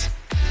apprentice.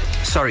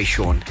 Sorry,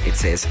 Sean, it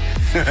says.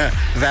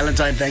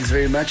 Valentine, thanks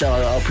very much.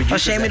 Our producer. Oh,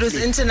 shame it was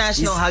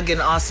International Hug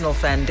and Arsenal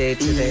Fan Day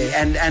today.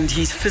 And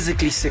he's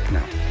physically sick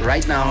now.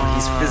 Right now,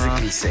 he's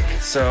physically sick.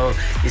 So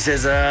he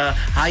says,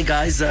 hi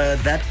guys,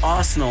 that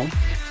Arsenal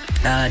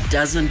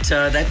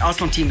that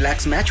Arsenal team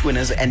lacks match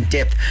winners and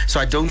depth, so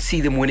I don't see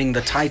them winning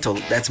the title.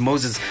 That's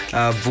Moses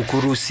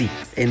Vukurusi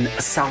in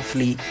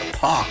Southley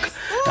Park.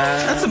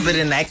 That's a bit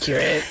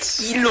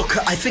inaccurate. Look,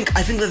 I think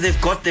that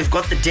they've got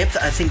the depth.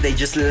 I think they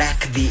just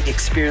lack the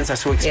experience. I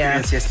saw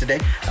experience yesterday,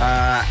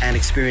 and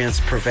experience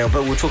prevailed.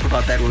 But we'll talk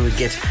about that when we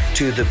get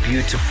to the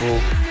beautiful.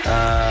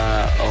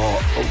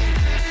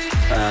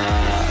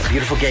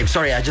 Beautiful game.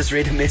 Sorry, I just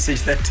read a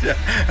message that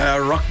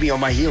rocked me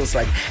on my heels.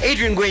 Like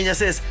Adrian Guenya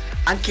says,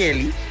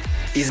 Ankeli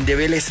is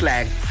Ndebele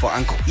slang for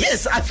uncle.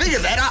 Yes, I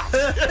figured that out.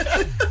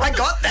 I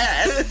got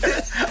that.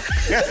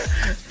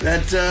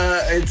 That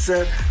it's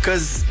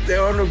because they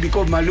want to be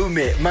called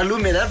Malume.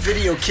 Malume, that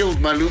video killed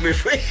Malume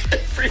for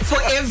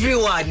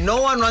everyone.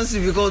 No one wants to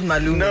be called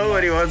Malume.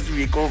 Nobody wants to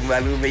be called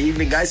Malume.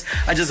 Evening, guys.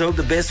 I just hope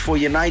the best for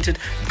United.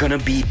 Gonna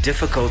be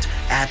difficult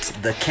at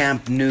the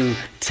Camp Nou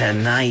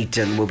tonight,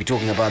 and we'll be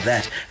talking about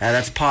that.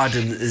 That's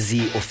Pardon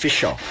the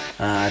Official.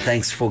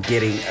 Thanks for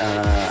getting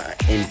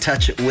in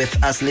touch with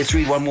us. Let's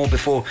read one more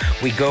before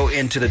we go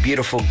into the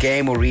beautiful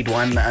game. We'll read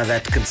one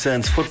that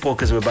concerns football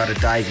because we're about to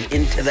dive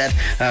into that.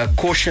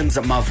 Cautions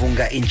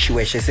Mavunga in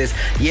Chiweshe says,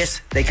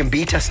 yes, they can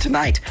beat us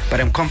tonight,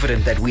 but I'm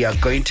confident that we are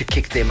going to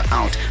kick them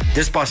out.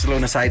 This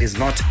Barcelona side is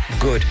not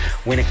good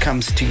when it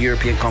comes to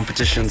European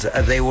competitions.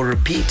 They will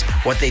repeat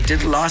what they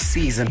did last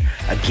season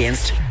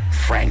against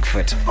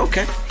Frankfurt.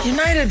 Okay.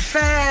 United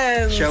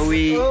fans. Shall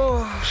we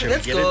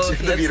get into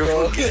the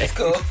beautiful game? Let's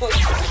go.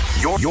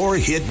 Your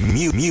hit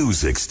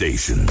music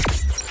station.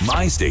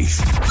 My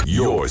station.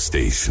 Your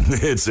station.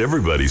 It's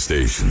everybody's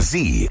station.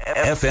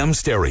 ZFM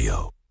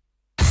Stereo.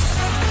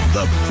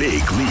 The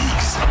big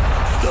leagues.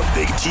 The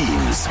big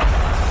teams.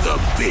 The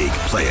big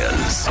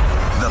players.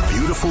 The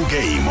beautiful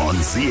game on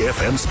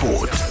ZFM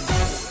Sport.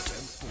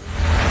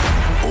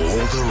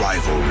 All the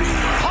rivalry.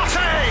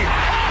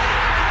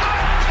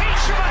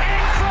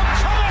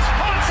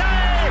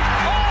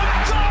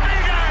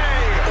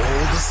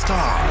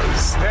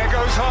 Stars. There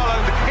goes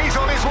Haaland. He's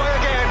on his way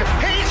again.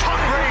 He's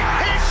hungry.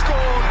 He's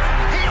scored.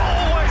 He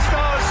always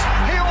does.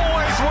 He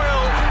always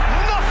will.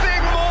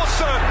 Nothing more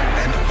certain.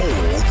 And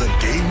all the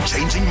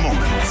game-changing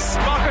moments.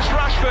 Marcus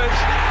Rashford.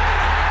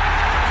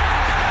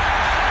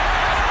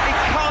 He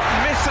can't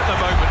miss at the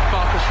moment,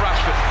 Marcus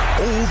Rashford.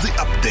 All the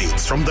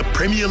updates from the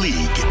Premier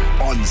League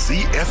on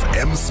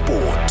ZFM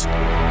Sport.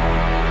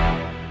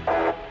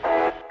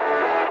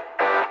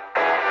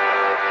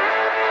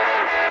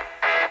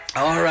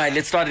 All right,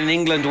 let's start in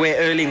England, where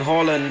Erling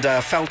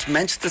Haaland felt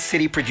Manchester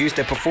City produced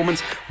a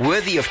performance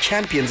worthy of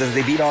champions as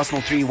they beat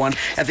Arsenal 3-1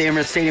 at the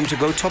Emirates Stadium to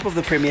go top of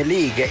the Premier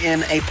League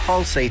in a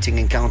pulsating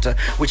encounter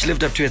which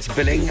lived up to its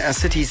billing.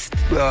 City's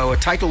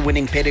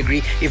title-winning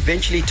pedigree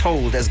eventually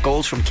told as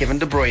goals from Kevin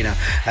De Bruyne,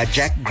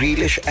 Jack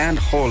Grealish and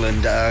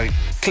Haaland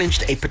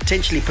clinched a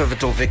potentially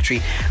pivotal victory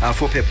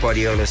for Pep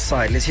Guardiola's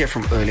side. Let's hear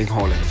from Erling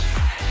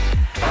Haaland.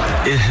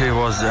 It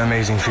was an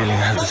amazing feeling,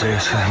 I have to say.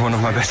 It's one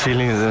of my best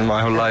feelings in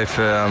my whole life.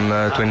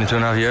 I'm 22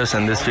 and a half years,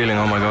 and this feeling,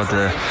 oh my God,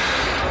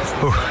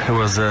 it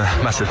was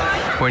massive.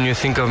 When you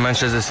think of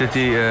Manchester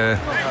City,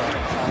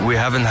 we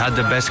haven't had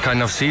the best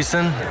kind of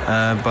season,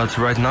 but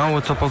right now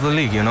we're top of the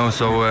league, you know,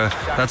 so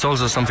that's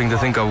also something to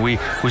think of. We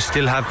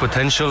still have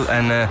potential,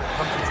 and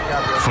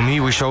for me,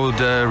 we showed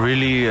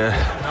really.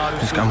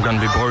 I'm going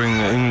to be boring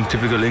in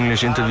typical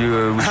English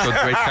interview. We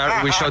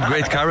showed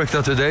great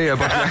character today, but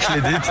we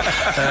actually did,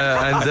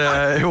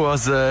 and it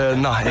was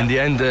in the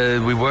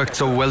end we worked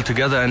so well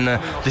together, and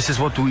this is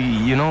what we,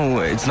 you know,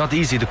 it's not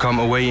easy to come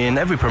away in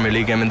every Premier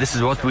League game, and this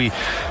is what we,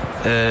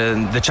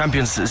 the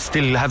champions,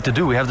 still have to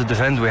do. We have to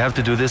defend, we have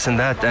to do this and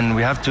that, and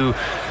we have to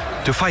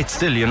fight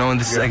still, you know, and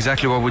this is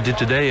exactly what we did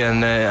today,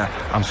 and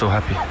I'm so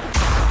happy.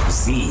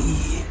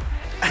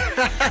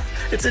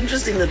 It's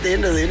interesting that at the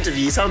end of the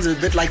interview, he sounds a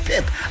bit like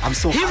Pep. I'm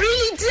so happy. He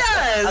really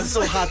does. I'm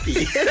so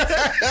happy.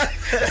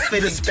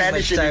 The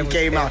Spanish in him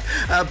came out.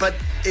 But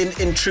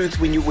in truth,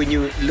 when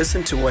you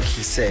listen to what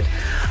he said,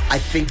 I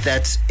think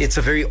that it's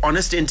a very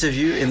honest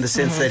interview in the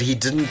sense that he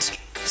didn't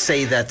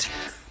say that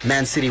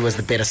Man City was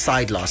the better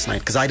side last night,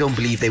 because I don't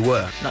believe they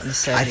were. Not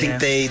necessarily. I think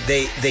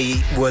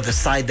they were the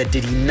side that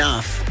did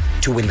enough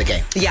to win the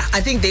game. Yeah,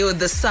 I think they were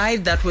the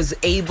side that was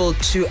able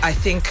to, I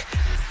think,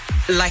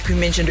 like we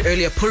mentioned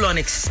earlier, pull on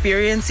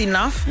experience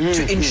enough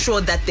to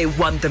ensure that they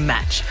won the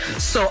match.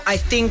 So I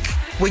think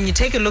when you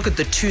take a look at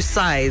the two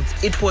sides,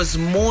 it was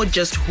more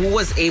just who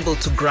was able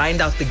to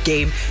grind out the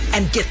game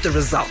and get the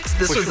results.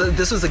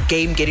 This was a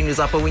game-getting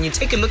result. But when you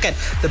take a look at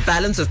the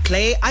balance of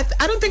play, I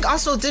don't think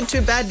Arsenal did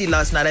too badly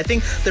last night. I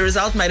think the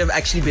result might have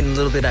actually been a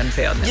little bit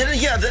unfair on them.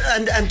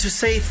 And to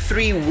say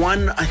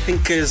 3-1, I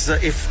think is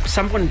if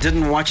someone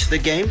didn't watch the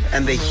game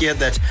and they hear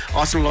that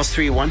Arsenal lost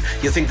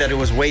 3-1, you think that it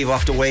was wave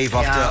after wave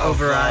after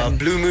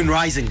Blue Moon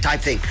Rising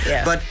type thing.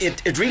 Yeah. But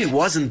it really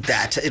wasn't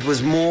that. It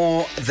was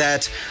more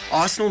that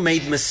Arsenal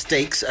made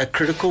mistakes at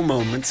critical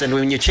moments, and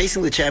when you're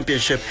chasing the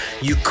championship,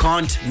 you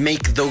can't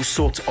make those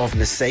sorts of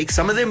mistakes.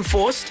 Some of them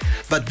forced,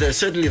 but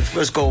certainly the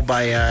first goal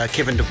by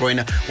Kevin De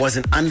Bruyne was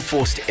an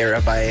unforced error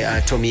by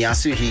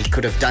Tomiyasu. He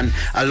could have done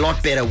a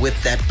lot better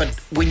with that. But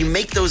when you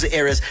make those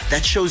errors,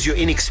 that shows your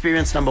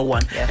inexperience, number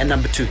one, and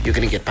number two, you're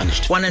going to get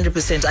punished.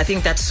 100%. I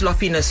think that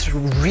sloppiness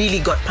really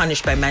got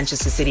punished by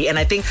Manchester City, and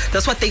I think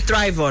that's what they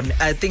thrive on.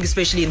 I think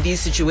especially in these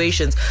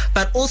situations.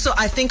 But also,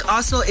 I think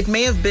Arsenal, it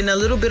may have been a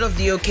little bit of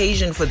the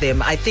occasion for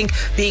them. I think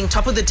being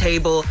top of the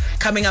table,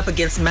 coming up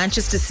against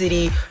Manchester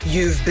City,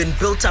 you've been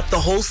built up the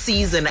whole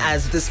season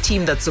as this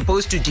team that's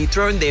supposed to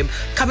dethrone them,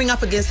 coming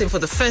up against them for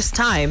the first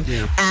time,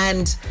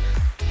 and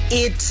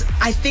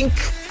I think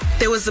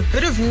there was a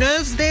bit of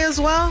nerves there as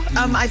well,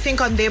 I think,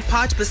 on their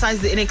part,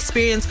 besides the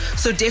inexperience.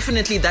 So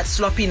definitely that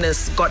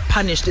sloppiness got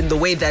punished in the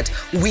way that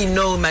we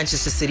know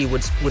Manchester City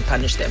would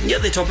punish them. Yeah,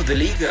 they're top of the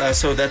league,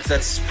 so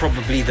that's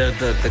probably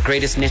the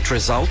greatest net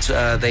result.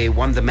 They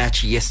won the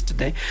match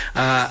yesterday.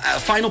 A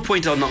final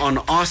point on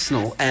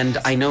Arsenal, and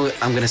I know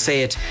I'm going to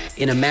say it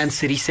in a Man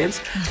City sense.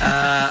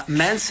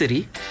 Man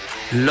City,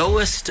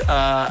 lowest,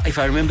 if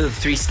I remember the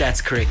three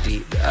stats correctly,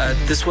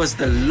 this was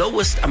the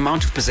lowest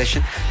amount of possession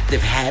they've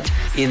had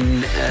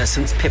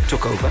since Pep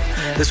took over.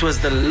 This was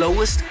the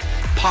lowest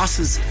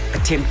passes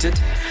attempted,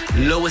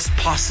 lowest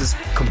passes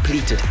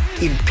completed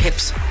in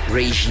Pep's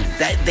regime.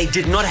 That they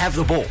did not have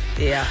the ball.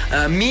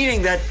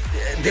 Meaning that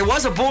there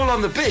was a ball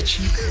on the pitch.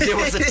 There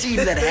was a team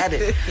that had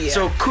it.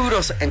 So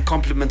kudos and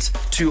compliments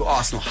to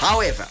Arsenal.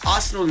 However,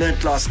 Arsenal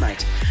learned last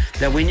night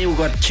that when you've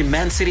got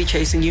Man City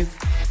chasing you,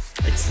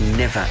 it's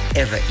never,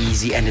 ever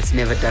easy, and it's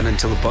never done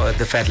until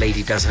the fat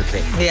lady does her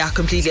thing. Yeah,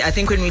 completely. I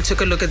think when we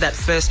took a look at that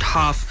first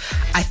half,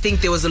 I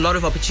think there was a lot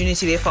of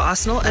opportunity there for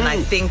Arsenal, and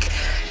I think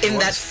in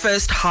that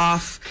first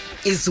half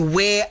is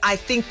where I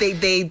think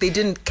they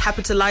didn't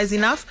capitalize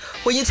enough.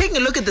 When you're taking a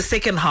look at the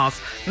second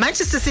half,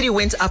 Manchester City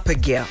went up a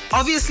gear.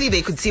 Obviously,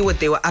 they could see what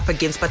they were up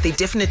against, but they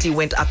definitely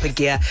went up a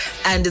gear,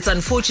 and it's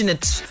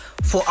unfortunate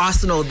for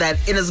Arsenal that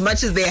in as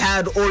much as they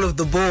had all of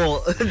the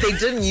ball, they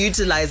didn't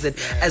utilize it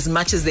as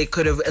much as they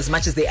could have, as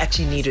much as they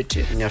actually needed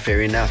to. Yeah,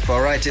 fair enough.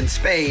 All right, in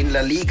Spain,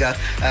 La Liga,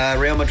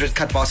 Real Madrid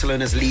cut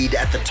Barcelona's lead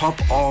at the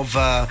top of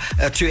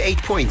to 8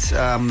 points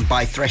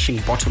by thrashing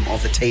bottom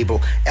of the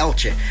table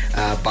Elche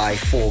by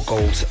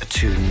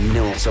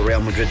 4-0. So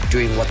Real Madrid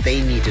doing what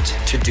they needed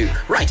to do.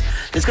 Right,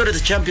 let's go to the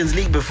Champions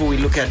League before we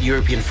look at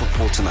European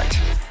football tonight.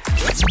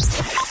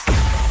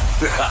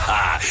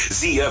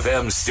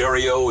 ZFM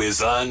Stereo is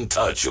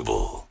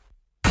untouchable.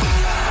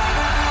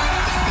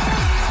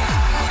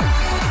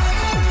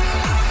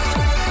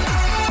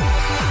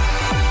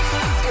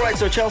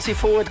 So Chelsea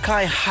forward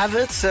Kai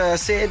Havertz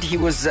said he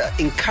was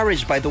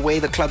encouraged by the way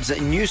the club's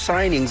new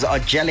signings are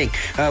gelling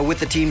with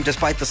the team,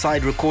 despite the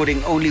side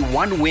recording only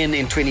one win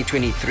in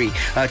 2023.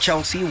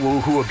 Chelsea,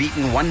 who were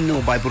beaten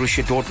 1-0 by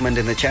Borussia Dortmund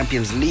in the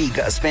Champions League,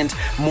 spent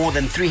more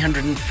than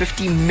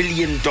 $350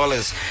 million,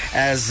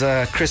 as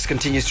Chris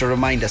continues to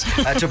remind us,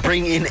 to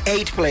bring in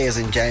 8 players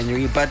in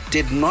January, but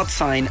did not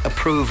sign a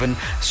proven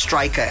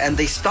striker. And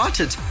they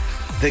started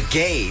the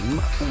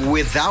game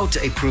without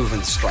a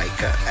proven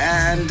striker.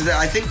 And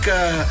I think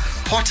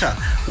Potter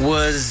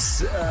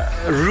was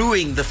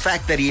ruining the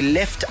fact that he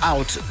left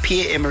out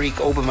Pierre-Emerick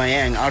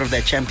Aubameyang out of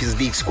that Champions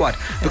League squad,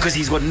 because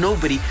he's got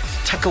nobody to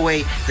tuck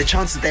away the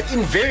chances that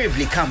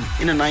invariably come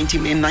in 90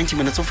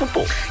 minutes of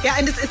football. Yeah,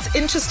 and it's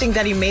interesting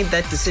that he made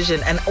that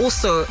decision. And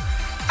also,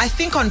 I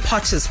think on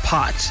Potter's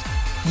part,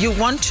 you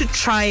want to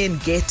try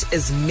and get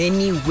as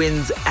many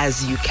wins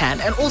as you can.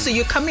 And also,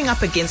 you're coming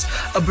up against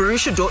a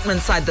Borussia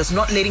Dortmund side that's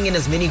not letting in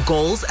as many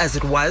goals as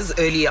it was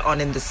earlier on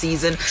in the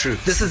season. True.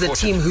 This is a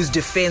team whose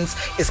defense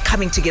is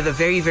coming together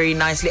very, very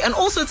nicely. And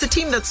also, it's a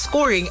team that's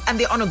scoring and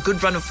they're on a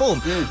good run of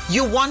form.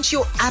 You want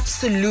your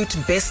absolute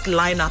best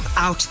lineup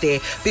out there,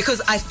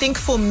 because I think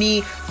for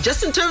me,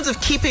 just in terms of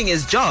keeping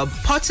his job,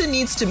 Potter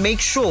needs to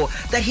make sure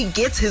that he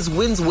gets his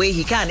wins where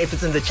he can. If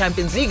it's in the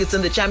Champions League, it's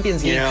in the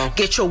Champions League. Yeah.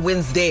 Get your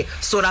wins there.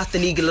 Sort out the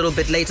league a little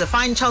bit later.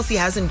 Fine, Chelsea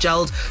hasn't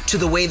gelled to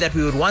the way that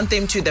we would want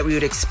them to, that we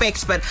would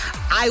expect, but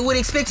I would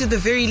expect at the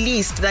very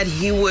least that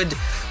he would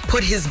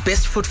put his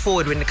best foot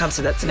forward when it comes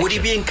to that selection. Would he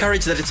be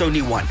encouraged that it's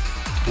only 1-0?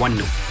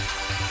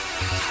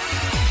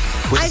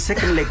 With the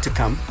second leg to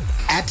come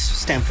at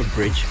Stamford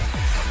Bridge.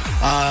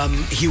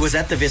 He was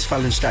at the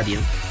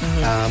Westfalenstadion,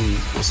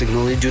 or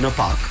Signal Iduna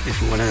Park,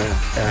 if you want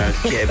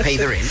to pay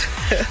the rent.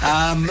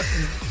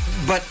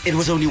 But it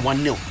was only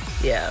 1-0.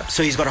 Yeah.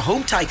 So he's got a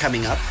home tie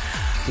coming up.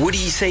 Would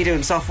he say to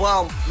himself,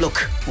 well,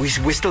 look,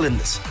 we're still in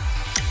this?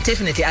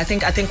 Definitely. I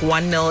think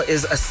 1-0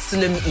 is a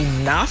slim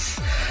enough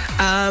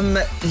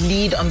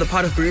lead on the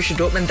part of Borussia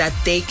Dortmund that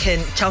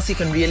Chelsea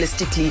can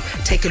realistically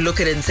take a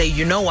look at it and say,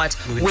 you know what,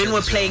 when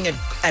we're playing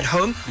at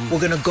home, we're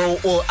going to go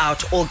all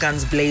out, all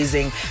guns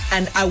blazing.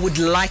 And I would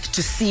like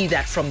to see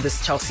that from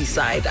this Chelsea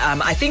side.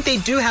 I think they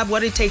do have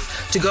what it takes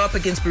to go up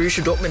against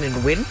Borussia Dortmund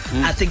and win.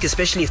 I think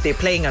especially if they're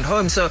playing at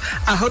home. So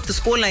I hope the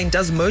scoreline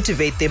does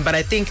motivate them, but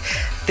I think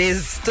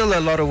there's still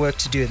a lot of work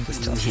to do in this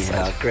Chelsea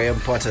side. Graham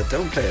Potter,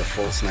 don't play a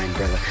false 9,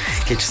 brother.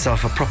 Get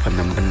yourself a proper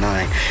number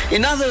 9.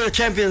 Another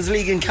Champions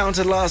League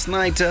encounter last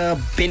night.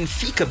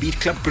 Benfica beat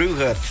Club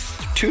Brugge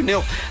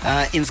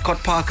 2-0 in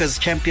Scott Parker's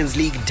Champions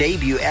League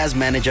debut as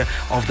manager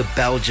of the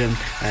Belgian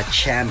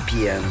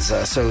champions.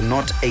 So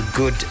not a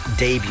good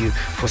debut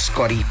for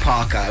Scotty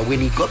Parker. When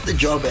he got the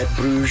job at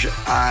Bruges,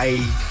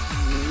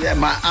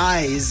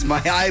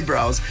 my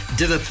eyebrows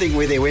did a thing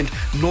where they went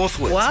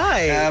northwards.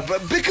 Why?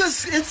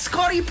 Because it's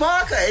Scotty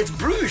Parker. It's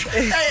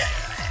Bruges.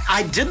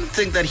 I didn't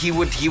think that he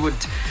would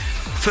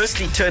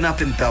firstly turn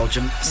up in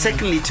Belgium,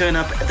 secondly turn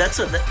up,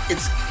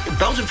 it's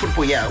Belgian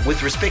football. Yeah,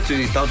 with respect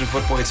to Belgian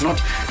football, it's not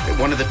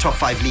one of the top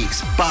 5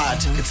 leagues,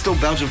 but it's still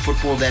Belgian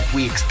football that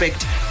we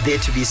expect there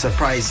to be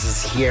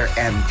surprises here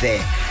and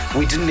there.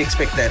 We didn't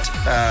expect that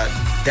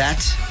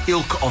that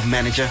ilk of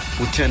manager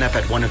would turn up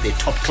at one of their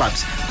top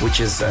clubs, which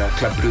is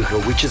Club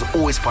Brugge, which is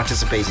always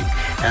participating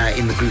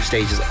in the group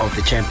stages of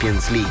the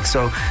Champions League.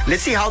 So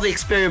let's see how the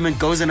experiment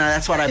goes, and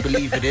that's what I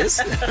believe it is.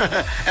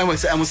 and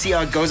we'll see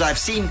how it goes. I've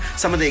seen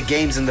some of their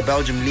games in the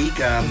Belgium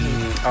League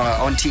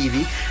on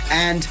TV,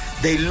 and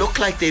they look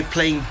like they're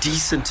playing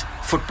decent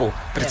football,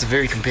 but it's a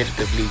very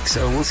competitive league,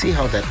 so we'll see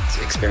how that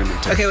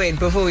experiment turns. Okay, wait,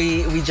 before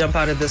we jump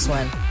out of this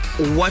one,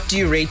 what do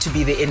you rate to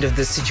be the end of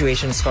this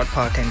situation, Scott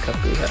Parker and Club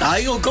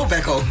Brugge? You'll go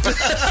back home.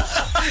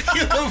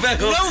 You'll go back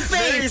home. No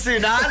faith. Very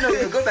soon. No,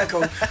 you'll go back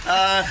home.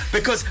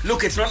 Because,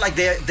 look, it's not like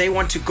they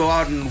want to go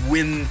out and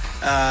win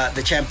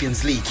the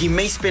Champions League. He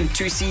may spend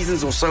 2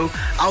 seasons or so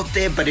out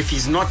there, but if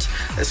he's not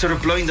sort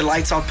of blowing the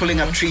lights out,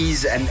 pulling up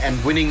trees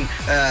and winning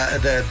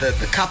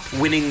the cup,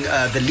 winning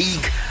the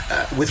league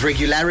with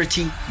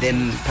regularity,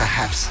 then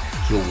perhaps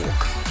he'll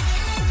walk.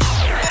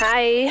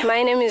 Hi,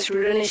 my name is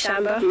Rudoni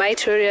Shamba,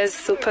 Maitoria's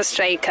Super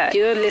Striker.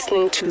 You're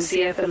listening to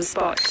ZFM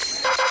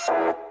Sports.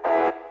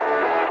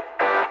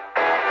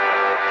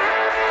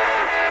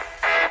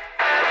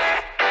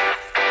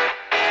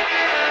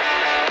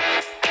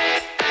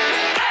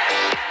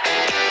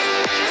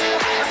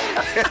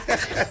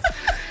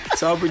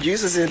 So our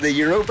producer said the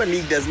Europa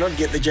League does not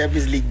get the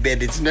Champions League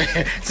bid. It's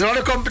not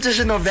a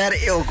competition of that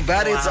ilk,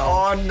 but it's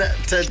on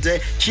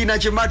today. China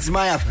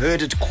Jamatzmai, I've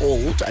heard it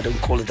called. I don't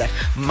call it that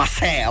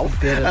myself.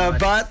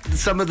 But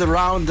some of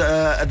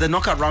the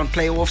knockout round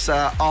playoffs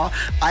are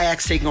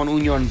Ajax taking on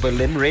Union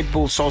Berlin. Red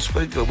Bull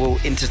Salzburg will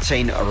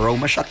entertain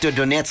Roma. Shakhtar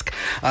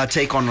Donetsk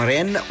take on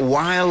Rennes,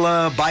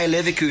 while Bayer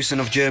Leverkusen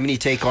of Germany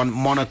take on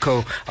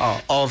Monaco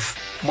of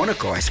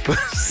Monaco, I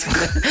suppose,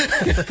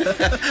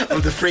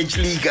 of the French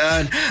League.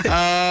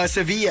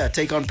 Sevilla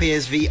take on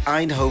PSV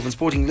Eindhoven.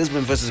 Sporting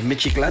Lisbon versus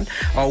Midtjylland,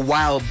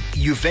 while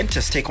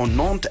Juventus take on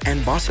Nantes,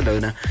 and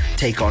Barcelona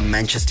take on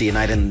Manchester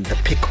United. And the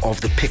pick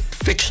of the pick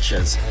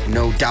fixtures,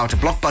 no doubt. A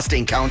blockbuster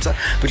encounter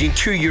between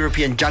two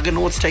European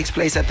juggernauts takes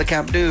place at the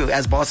Camp Nou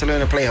as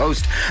Barcelona play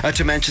host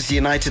to Manchester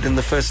United in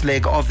the first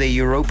leg of their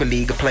Europa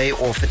League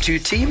play-off. The two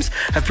teams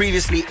have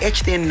previously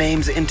etched their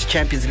names into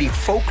Champions League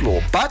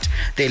folklore, but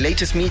their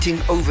latest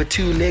meeting over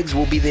two legs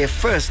will be their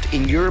first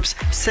in Europe's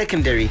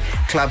secondary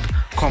club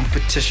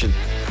competition.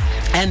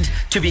 And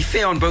to be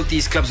fair on both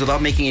these clubs,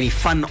 without making any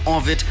fun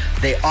of it,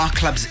 they are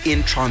clubs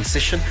in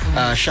transition.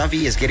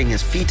 Xavi is getting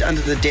his feet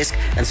under the desk,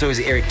 and so is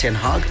Erik ten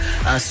Hag.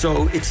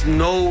 So it's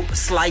no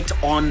slight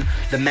on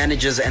the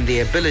managers and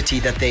their ability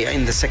that they are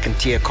in the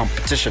second-tier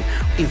competition.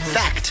 In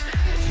fact,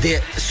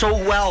 they're so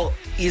well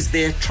is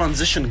their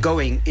transition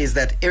going is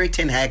that Erik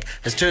ten Hag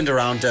has turned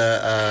around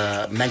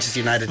Manchester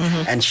United,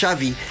 and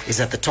Xavi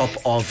is at the top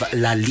of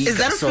La Liga. Is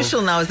that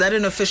official now? Is that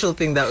an official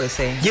thing that we're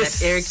saying? Yes,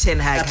 that Erik ten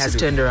Hag has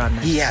turned around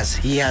now? He has.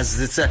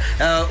 It's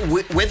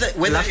whether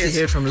love to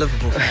hear it from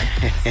Liverpool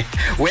fan.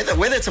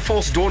 whether it's a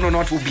false dawn or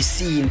not will be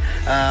seen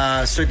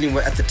certainly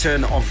at the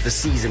turn of the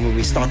season when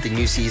we start the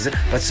new season,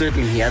 but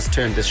certainly he has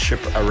turned this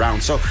ship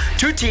around. So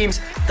two teams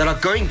that are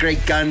going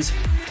great guns.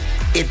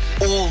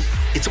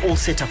 It's all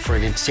set up for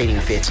an entertaining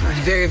affair tonight.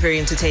 Very, very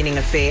entertaining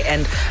affair.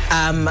 And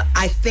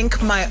I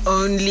think my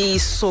only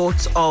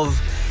sort of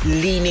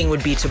leaning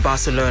would be to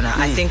Barcelona.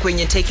 I think when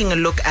you're taking a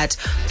look at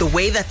the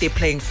way that they're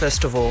playing,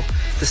 first of all,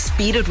 the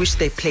speed at which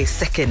they play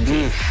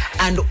secondly,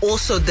 and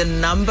also the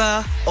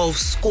number of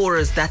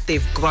scorers that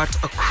they've got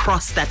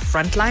across that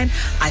front line,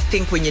 I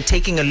think when you're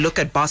taking a look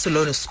at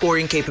Barcelona's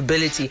scoring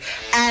capability,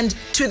 and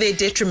to their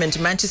detriment,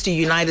 Manchester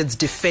United's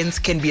defense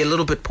can be a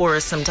little bit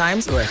porous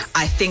sometimes. Right.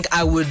 I think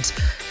I would,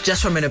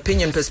 just from an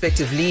opinion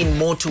perspective, lean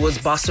more towards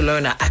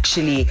Barcelona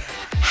actually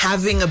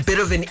having a bit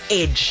of an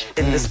edge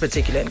in this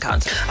particular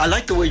encounter. I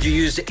like the word you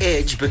used,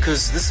 edge,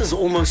 because this is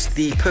almost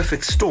the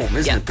perfect storm,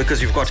 isn't it?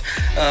 Because you've got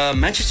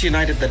Manchester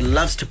United that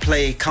loves to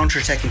play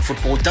counter-attacking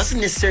football, doesn't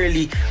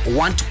necessarily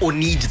want or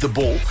need the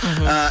ball,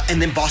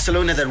 and then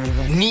Barcelona that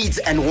needs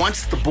and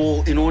wants the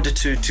ball in order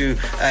to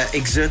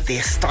exert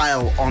their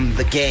style on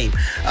the game.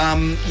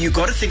 You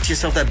got to think to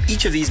yourself that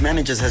each of these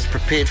managers has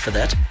prepared for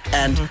that,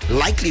 and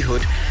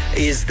likelihood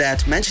is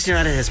that Manchester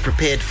United has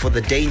prepared for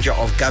the danger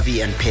of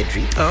Gavi and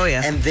Pedri. Oh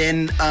yeah. And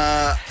then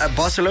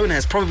Barcelona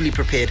has probably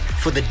prepared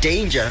for the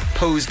danger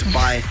posed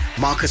by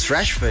Marcus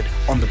Rashford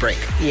on the break.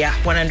 Yeah,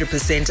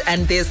 100%.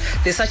 And there's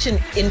such an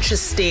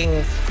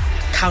interesting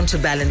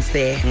counterbalance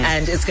there,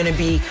 and it's going to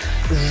be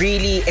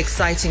really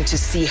exciting to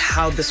see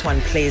how this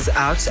one plays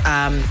out.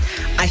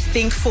 I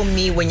think for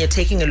me, when you're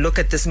taking a look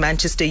at this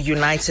Manchester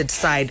United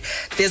side,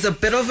 there's a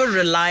bit of a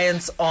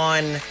reliance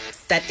on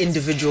that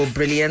individual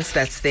brilliance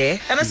that's there,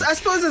 and I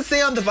suppose it's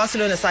there on the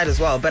Barcelona side as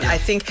well, but I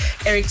think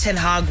Erik ten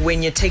Hag,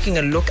 when you're taking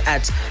a look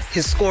at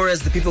his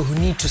scorers, the people who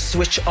need to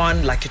switch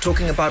on, like you're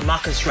talking about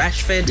Marcus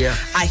Rashford,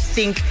 I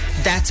think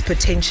that's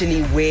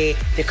potentially where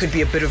there could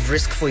be a bit of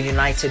risk for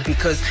United,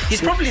 because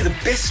he's probably the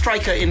best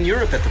striker in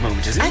Europe at the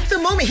moment, isn't he? At the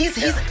moment, he's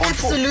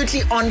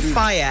absolutely on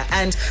fire,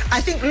 and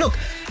I think, look,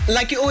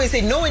 like you always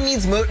say, no one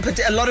needs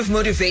a lot of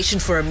motivation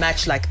for a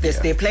match like this.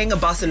 They're playing a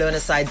Barcelona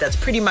side that's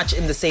pretty much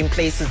in the same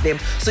place as them,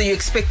 so you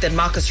expect that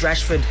Marcus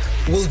Rashford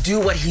will do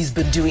what he's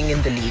been doing in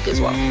the league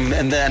as well.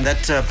 And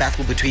that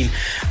battle between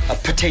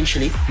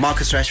potentially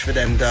Marcus Rashford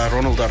and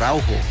Ronald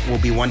Araujo will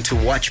be one to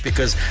watch,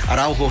 because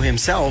Araujo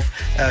himself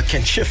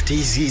can shift.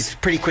 He's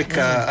pretty quick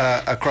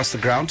across the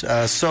ground.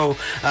 So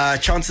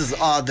chances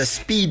are the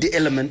speed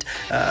element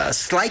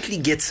slightly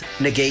gets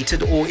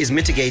negated or is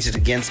mitigated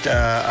against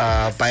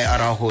by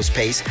Araujo's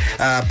pace.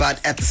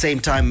 But at the same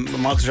time,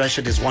 Marcus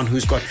Rashford is one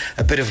who's got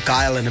a bit of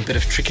guile and a bit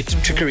of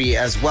trickery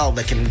as well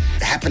that can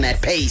happen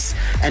at pace,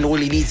 and all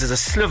he needs is a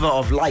sliver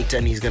of light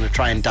and he's going to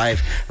try and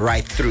dive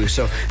right through.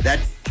 So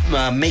that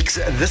makes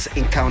this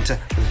encounter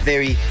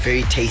very,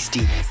 very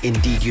tasty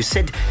indeed. You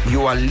said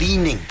you are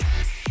leaning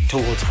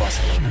towards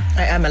Barcelona.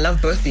 I am. I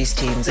love both these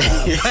teams,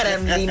 but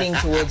I'm leaning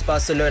towards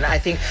Barcelona. I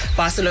think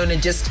Barcelona,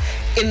 just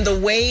in the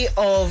way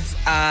of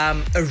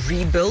a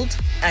rebuild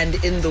and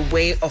in the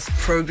way of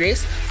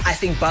progress, I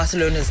think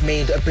Barcelona's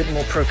made a bit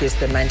more progress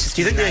than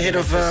Manchester United. Do you think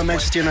they're ahead of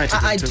Manchester United?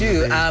 I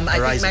do. I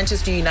think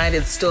Manchester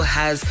United still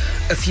has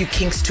a few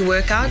kinks to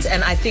work out,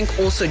 and I think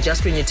also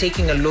just when you're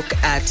taking a look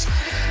at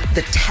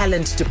the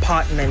talent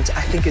department,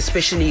 I think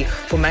especially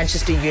for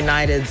Manchester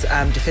United's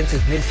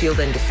defensive midfield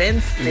and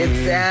defense,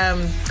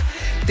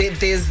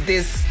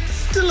 there's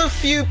still a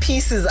few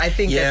pieces I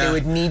think that they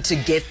would need to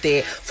get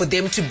there for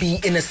them to be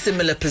in a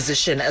similar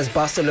position as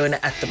Barcelona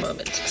at the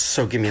moment.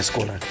 So give me a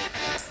scoreline.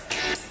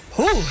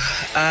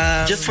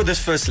 Just for this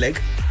first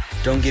leg.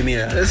 Don't give me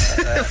an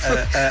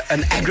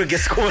aggregate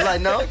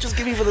scoreline now. Just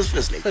give me for this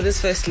first leg. For this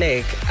first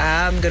leg,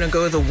 I'm gonna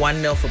go with a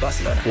 1-0 for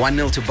Barcelona.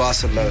 1-0 to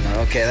Barcelona.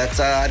 Okay, that's.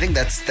 I think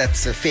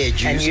that's a fair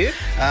juice. And you?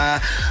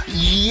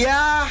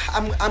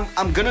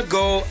 I'm gonna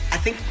go. I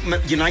think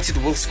United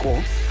will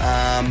score.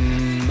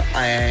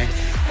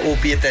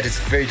 Albeit that it's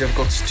very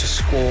difficult to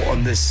score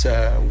on this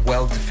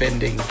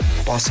well-defending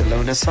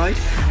Barcelona side,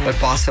 but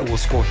Barca will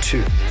score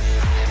 2.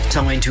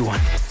 Somewhere in 2-1.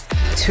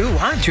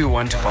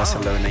 2-1 to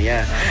Barcelona,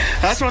 yeah.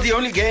 That's not the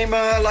only game.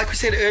 Like we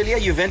said earlier,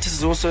 Juventus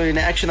is also in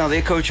action now.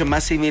 Their coach,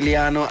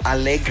 Massimiliano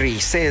Allegri,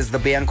 says the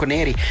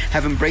Bianconeri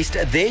have embraced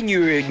their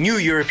new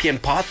European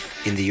path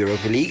in the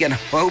Europa League and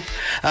hope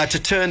to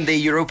turn their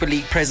Europa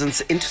League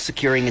presence into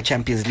securing a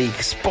Champions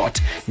League spot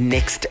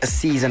next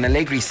season.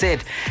 Allegri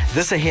said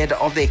this ahead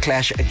of their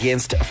clash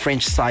against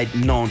French side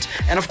Nantes.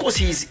 And of course,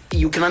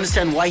 you can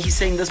understand why he's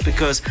saying this,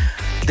 because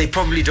they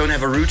probably don't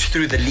have a route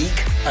through the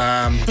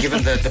league,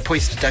 given the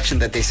points deduction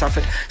that they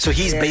suffered. So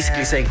he's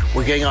basically saying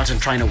we're going out and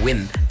trying to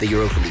win the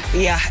Europa League.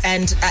 Yeah,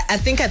 and I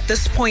think at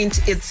this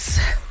point it's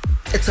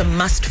a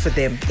must for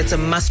them. It's a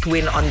must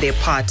win on their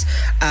part.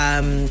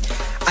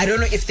 I don't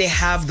know if they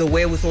have the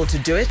wherewithal to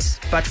do it,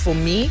 but for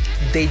me,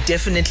 they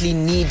definitely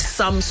need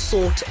some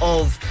sort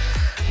of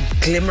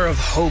glimmer of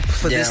hope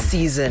for this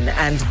season,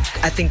 and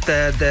I think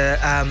the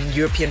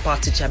European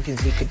path to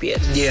Champions League could be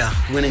it. Yeah,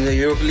 winning the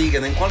Europa League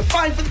and then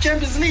qualifying for the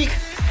Champions League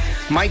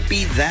might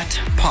be that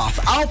path.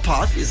 Our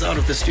path is out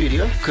of the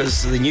studio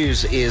because the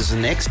news is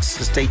next,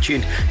 so stay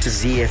tuned to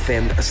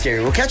ZFM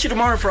Stereo. We'll catch you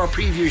tomorrow for our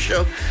preview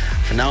show.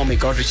 For now, may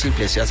God richly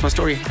bless you. That's my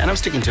story, and I'm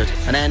sticking to it.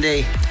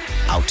 Anande,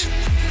 out.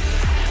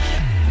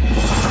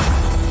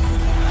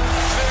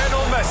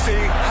 Lionel Messi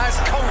has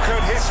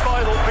conquered his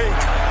final peak.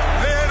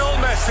 Lionel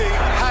Messi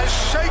has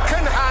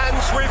shaken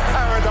hands with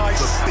paradise.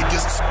 The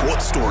biggest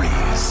sports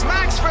stories.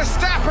 Max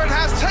Verstappen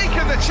has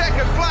taken the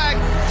checkered flag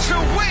to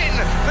win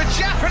the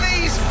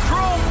Japanese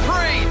Grand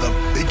Prix. The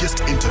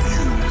biggest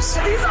interviews.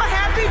 These are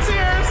happy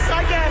tears,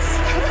 I guess.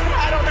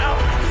 I don't know.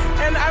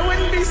 And I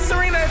wouldn't be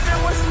Serena if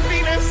it wasn't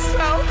Venus.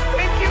 So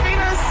thank you,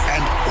 Venus.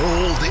 And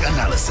all the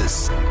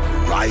analysis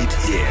right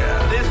here.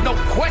 There's no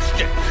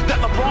question that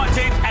LeBron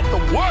James, at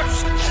the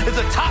worst, is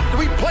a top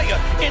 3 player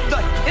in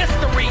the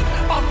history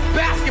of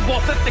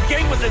basketball since the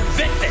game was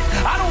invented.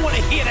 I don't want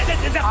to hear that.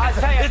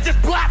 It's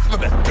just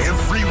blasphemous.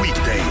 Every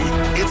weekday,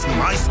 it's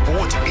my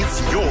sport, it's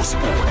your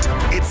sport.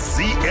 It's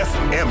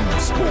ZFM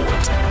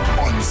Sport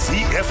on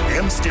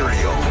ZFM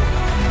Stereo.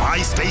 My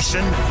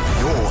station,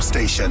 your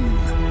station.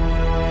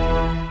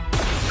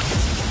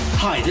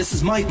 Hi, this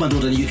is Mike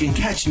Madoda, and you can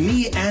catch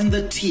me and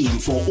the team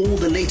for all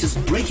the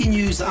latest breaking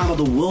news out of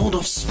the world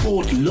of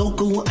sport,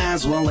 local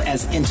as well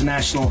as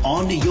international,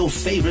 on your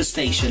favorite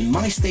station,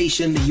 my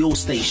station, your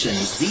station,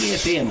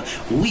 ZFM.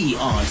 We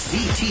are Z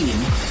Team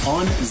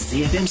on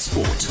ZFM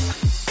Sport.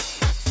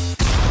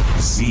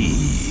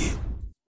 Z.